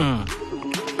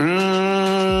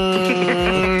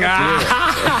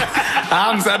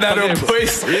 I'm Sadaro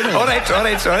boys. Yeah. All right.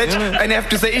 And I have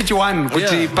to say each one.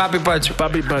 Papi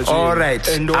Pachu. All right.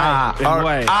 And why?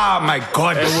 Why? Ah, my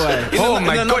God. And why? Oh,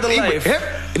 my God.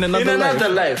 In another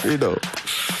life. You know.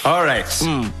 All right.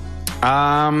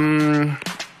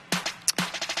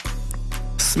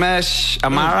 Smash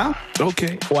Amara.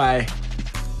 Okay. Why?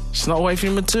 She's not wifey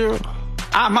material.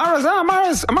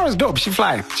 Amara's dope. She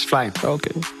fly.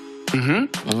 Okay.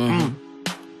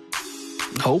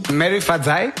 Hope. Mary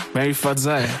Fadzai.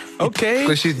 Okay.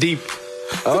 Because she's deep.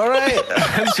 All right.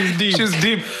 She's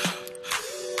deep.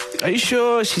 Are you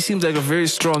sure? She seems like a very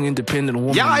strong, independent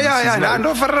woman. Yeah. Like, I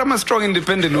know I'm a strong,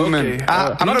 independent woman.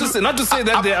 I'm not to say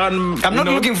that they are. I'm not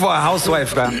looking for a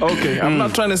housewife, man. Okay, I'm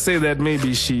not trying to say that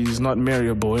maybe she's not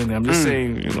marriable. I'm just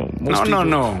saying, most people.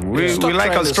 No. We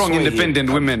like a strong, independent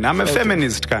women. I'm a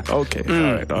feminist. Okay,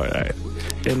 all right.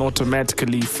 And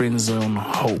automatically friend zone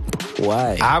Hope.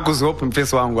 Why? Akuzope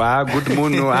mfesi wangu. Good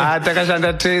munu.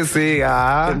 Takashanda tese.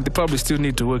 And they probably still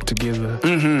need to work together.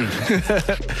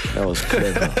 That was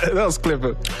clever.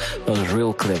 That was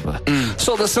real clever.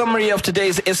 So the summary of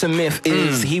today's SMF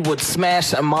is he would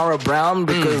smash Amara Brown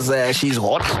because she's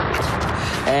hot.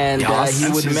 And he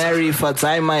would marry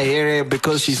Fadzai Mahere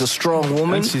because she's a strong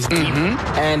woman. And she's deep.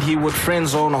 And he would friend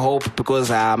zone Hope because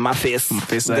my face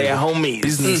they're homies.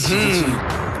 Business.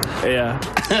 Yeah.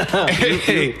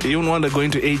 You don't want to go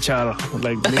into HR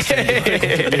like this.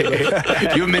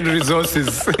 Human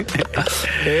resources.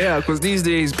 Yeah, because these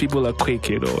days people are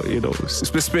quick,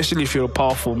 especially if you're a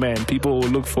powerful man. People will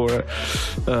look for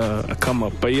a come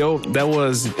up. But that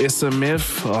was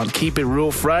SMF on Keep It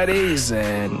Real Fridays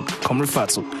and Comrade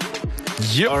Fatso.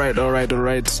 Yep. All right.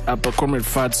 After Comrade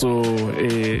Fatso,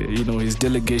 his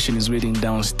delegation is waiting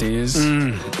downstairs.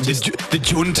 The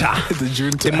junta.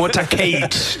 The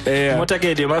motorcade. Yeah.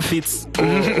 Motorcade, my feet. Or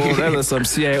rather, some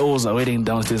CIOs are waiting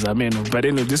downstairs. But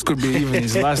this could be even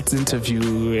his last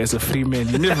interview as a free man.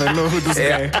 You never know who this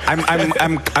guy.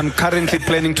 I'm currently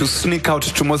planning to sneak out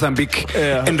to Mozambique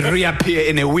and reappear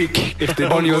in a week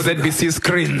on your ZBC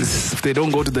screens. If they don't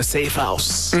go to the safe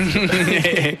house.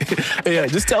 Yeah,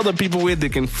 just tell the people where they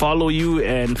can follow you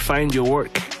and find your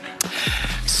work.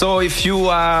 So if you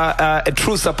are a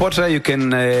true supporter, you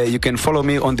can follow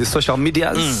me on the social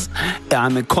medias.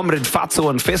 I'm a Comrade Fatso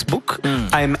on Facebook.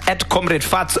 I'm at Comrade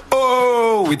Fatso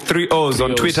with 3 O's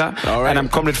on Twitter. All right. And I'm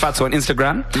Comrade Fatso on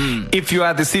Instagram. If you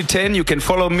are the C10, you can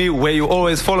follow me where you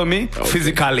always follow me,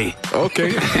 physically.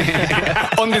 Okay.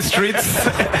 On the streets,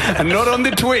 and not on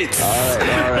the tweets.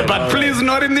 All right, but please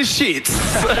not in the sheets.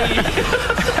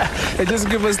 And just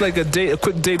give us like a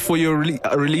quick date for your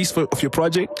release of your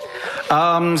project.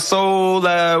 So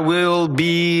we'll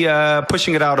be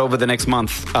pushing it out over the next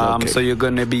month. So you're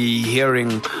going to be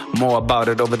hearing more about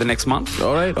it over the next month.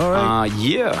 All right.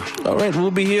 Yeah. All right,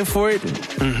 we'll be here for it.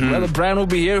 Brother Brian will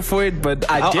be here for it, but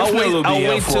I definitely will be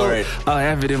here for it. I'll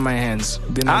have it in my hands.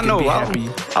 Then I know. Be happy.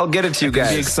 I'll get it to you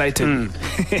guys. Be excited.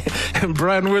 And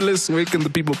Brian Willis, where can the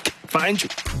people find you?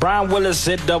 Brian Willis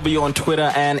ZW on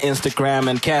Twitter and Instagram,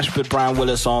 and Cashbit Brian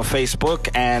Willis on Facebook.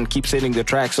 And keep sending the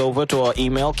tracks over to our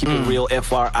email,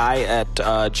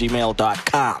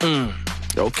 keepitrealfri@gmail.com.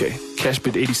 Okay.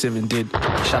 Cashbit87 did.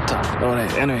 Shut up. All right.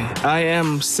 Anyway, I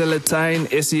am Celatine,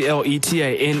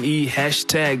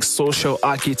 SELETINE, #social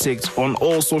architect on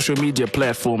all social media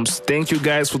platforms. Thank you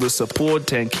guys for the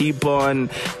support and keep on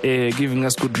giving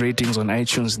us good ratings on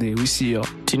iTunes there. We see you.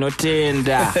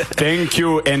 Tinotenda. Thank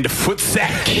you and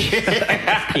footsack.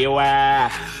 You are.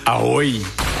 Ahoy.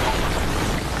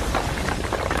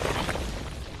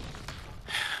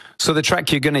 So the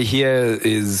track you're going to hear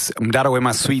is Mdara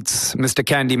Wema Sweets, Mr.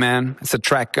 Candyman. It's a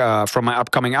track from my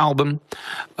upcoming album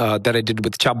that I did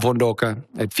with Chab Vondoka.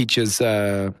 It features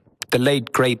the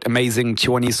late, great, amazing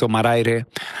Chiwaniso Maraire.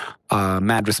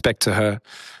 Mad respect to her.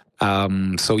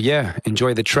 So yeah,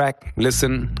 enjoy the track,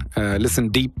 listen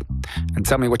deep, and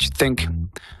tell me what you think.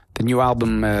 The new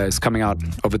album is coming out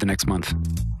over the next month.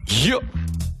 Yeah.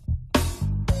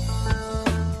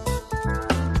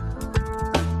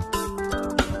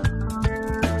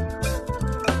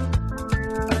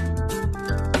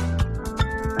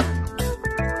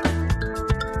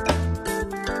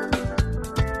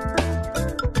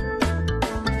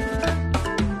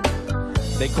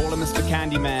 They call him Mr.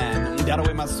 Candyman, got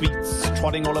away my sweets,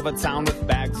 trotting all over town with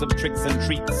bags of tricks and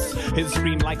treats. His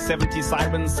scream like 70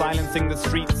 sirens silencing the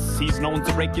streets. He's known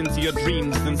to break into your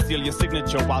dreams and steal your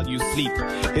signature while you sleep.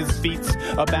 His feet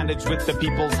are bandaged with the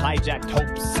people's hijacked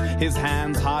hopes. His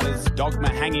hands hard as dogma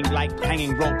hanging like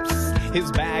hanging ropes. His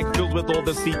bag filled with all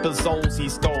the sleepers' souls he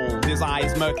stole. His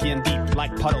eyes murky and deep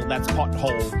like puddle that's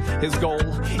pothole. His goal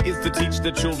is to teach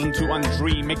the children to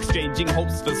undream. Exchanging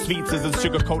hopes for sweets is his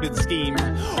sugar-coated scheme.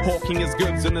 Hawking his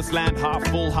goods in this land half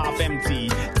full, half empty.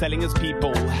 Telling his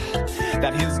people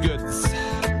that his goods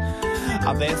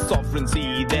are their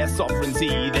sovereignty, their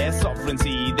sovereignty, their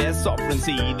sovereignty, their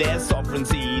sovereignty, their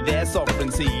sovereignty, their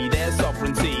sovereignty, their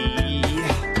sovereignty.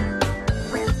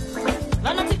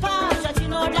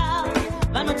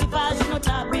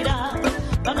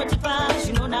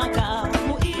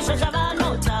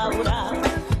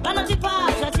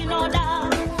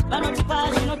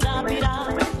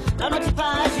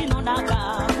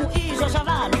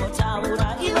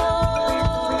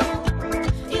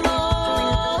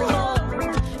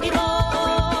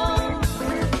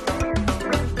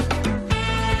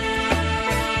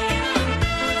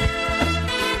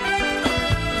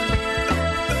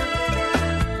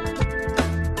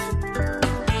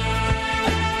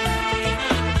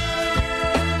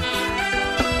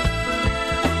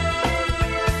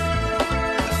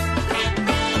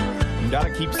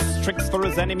 Keeps tricks for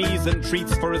his enemies and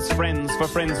treats for his friends. For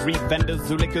friends read vendors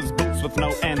who lick his boots with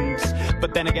no end.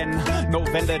 But then again, no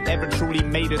vendor ever truly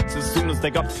made it. As soon as they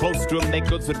got close to him, their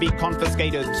goods would be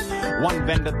confiscated. One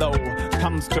vendor though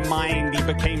comes to mind, he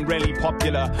became really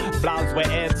popular. Blouse were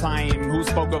airtime, who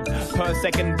spoke of per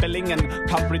second billing and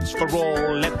coverage for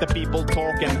all. Let the people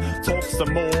talk and talk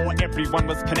some more. Everyone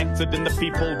was connected and the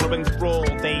people were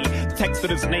enthralled. They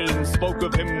texted his name, spoke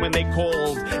of him when they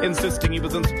called, insisting he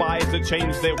was inspired to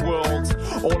change their world.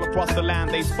 All across the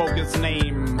land they spoke his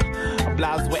name.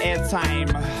 Blouse were airtime,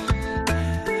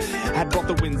 had brought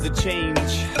the winds of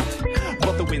change,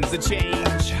 brought the winds of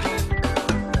change.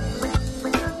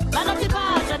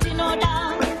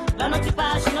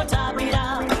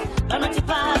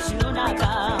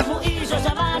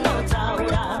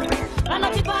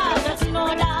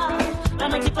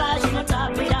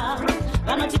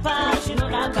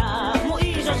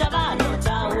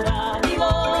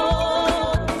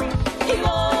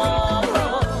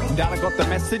 Got the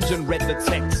message and read the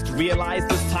text. Realized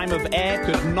this time of air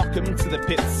could knock him to the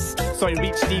pits. So he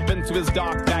reached deep into his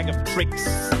dark bag of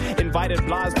tricks. Invited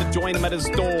Blas to join him at his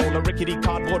stall, a rickety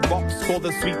cardboard box called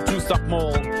the Sweet Juice-Up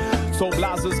Mall. So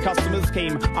Blas's customers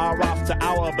came hour after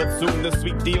hour, but soon the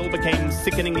sweet deal became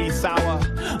sickeningly sour.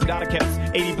 Data kept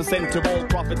 80% of all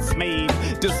profits made.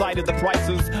 Decided the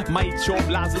prices might show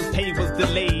Blas's pay was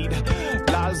delayed.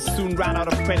 Blas soon ran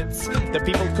out of credits. The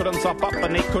people couldn't top up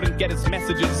and they couldn't get his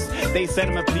messages. They sent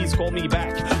him a please call me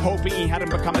back, hoping he hadn't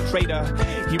become a traitor.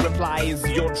 He replies,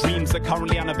 your dreams are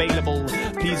currently unavailable.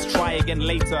 Please try again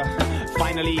later.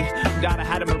 Finally, Dada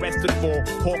had him arrested for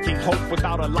hawking hope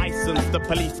without a license. The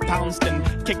police pounced and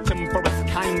kicked him for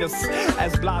his kindness.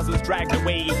 As Blas is dragged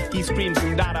away, he screams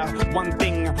from Dada, one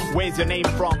thing, where's your name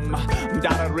from?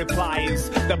 Dada replies,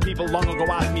 the people long ago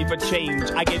asked me for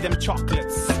change. I gave them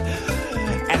chocolates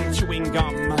and chewing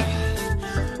gum.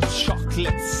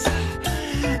 Chocolates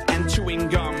and chewing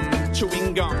gum,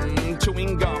 chewing gum,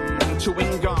 chewing gum,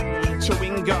 chewing gum,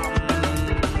 chewing gum.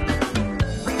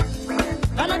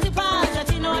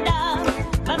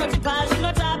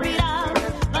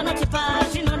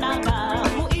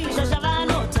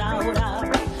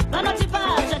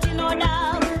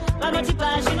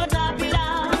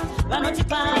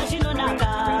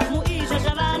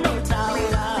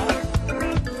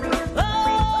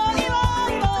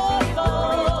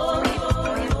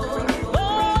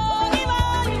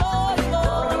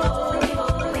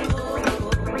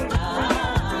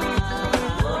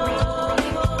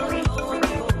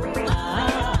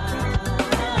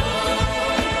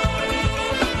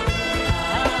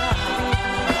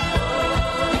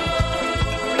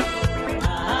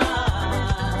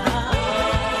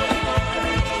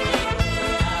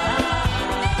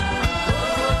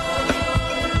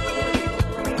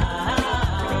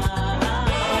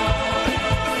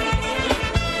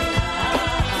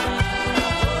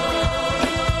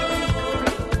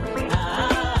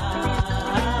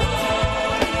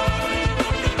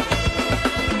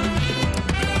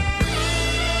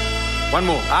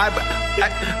 One more.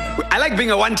 I like being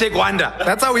a one-take wonder.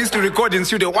 That's how we used to record in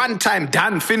studio. One time,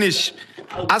 done, finish.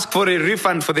 Ask for a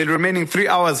refund for the remaining 3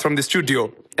 hours from the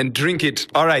studio and drink it.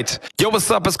 All right. Yo,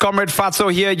 what's up? It's Comrade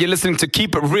Fatso here. You're listening to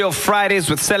Keep It Real Fridays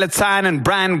with Celatine and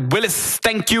Brian Willis.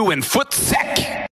 Thank you and foot sec.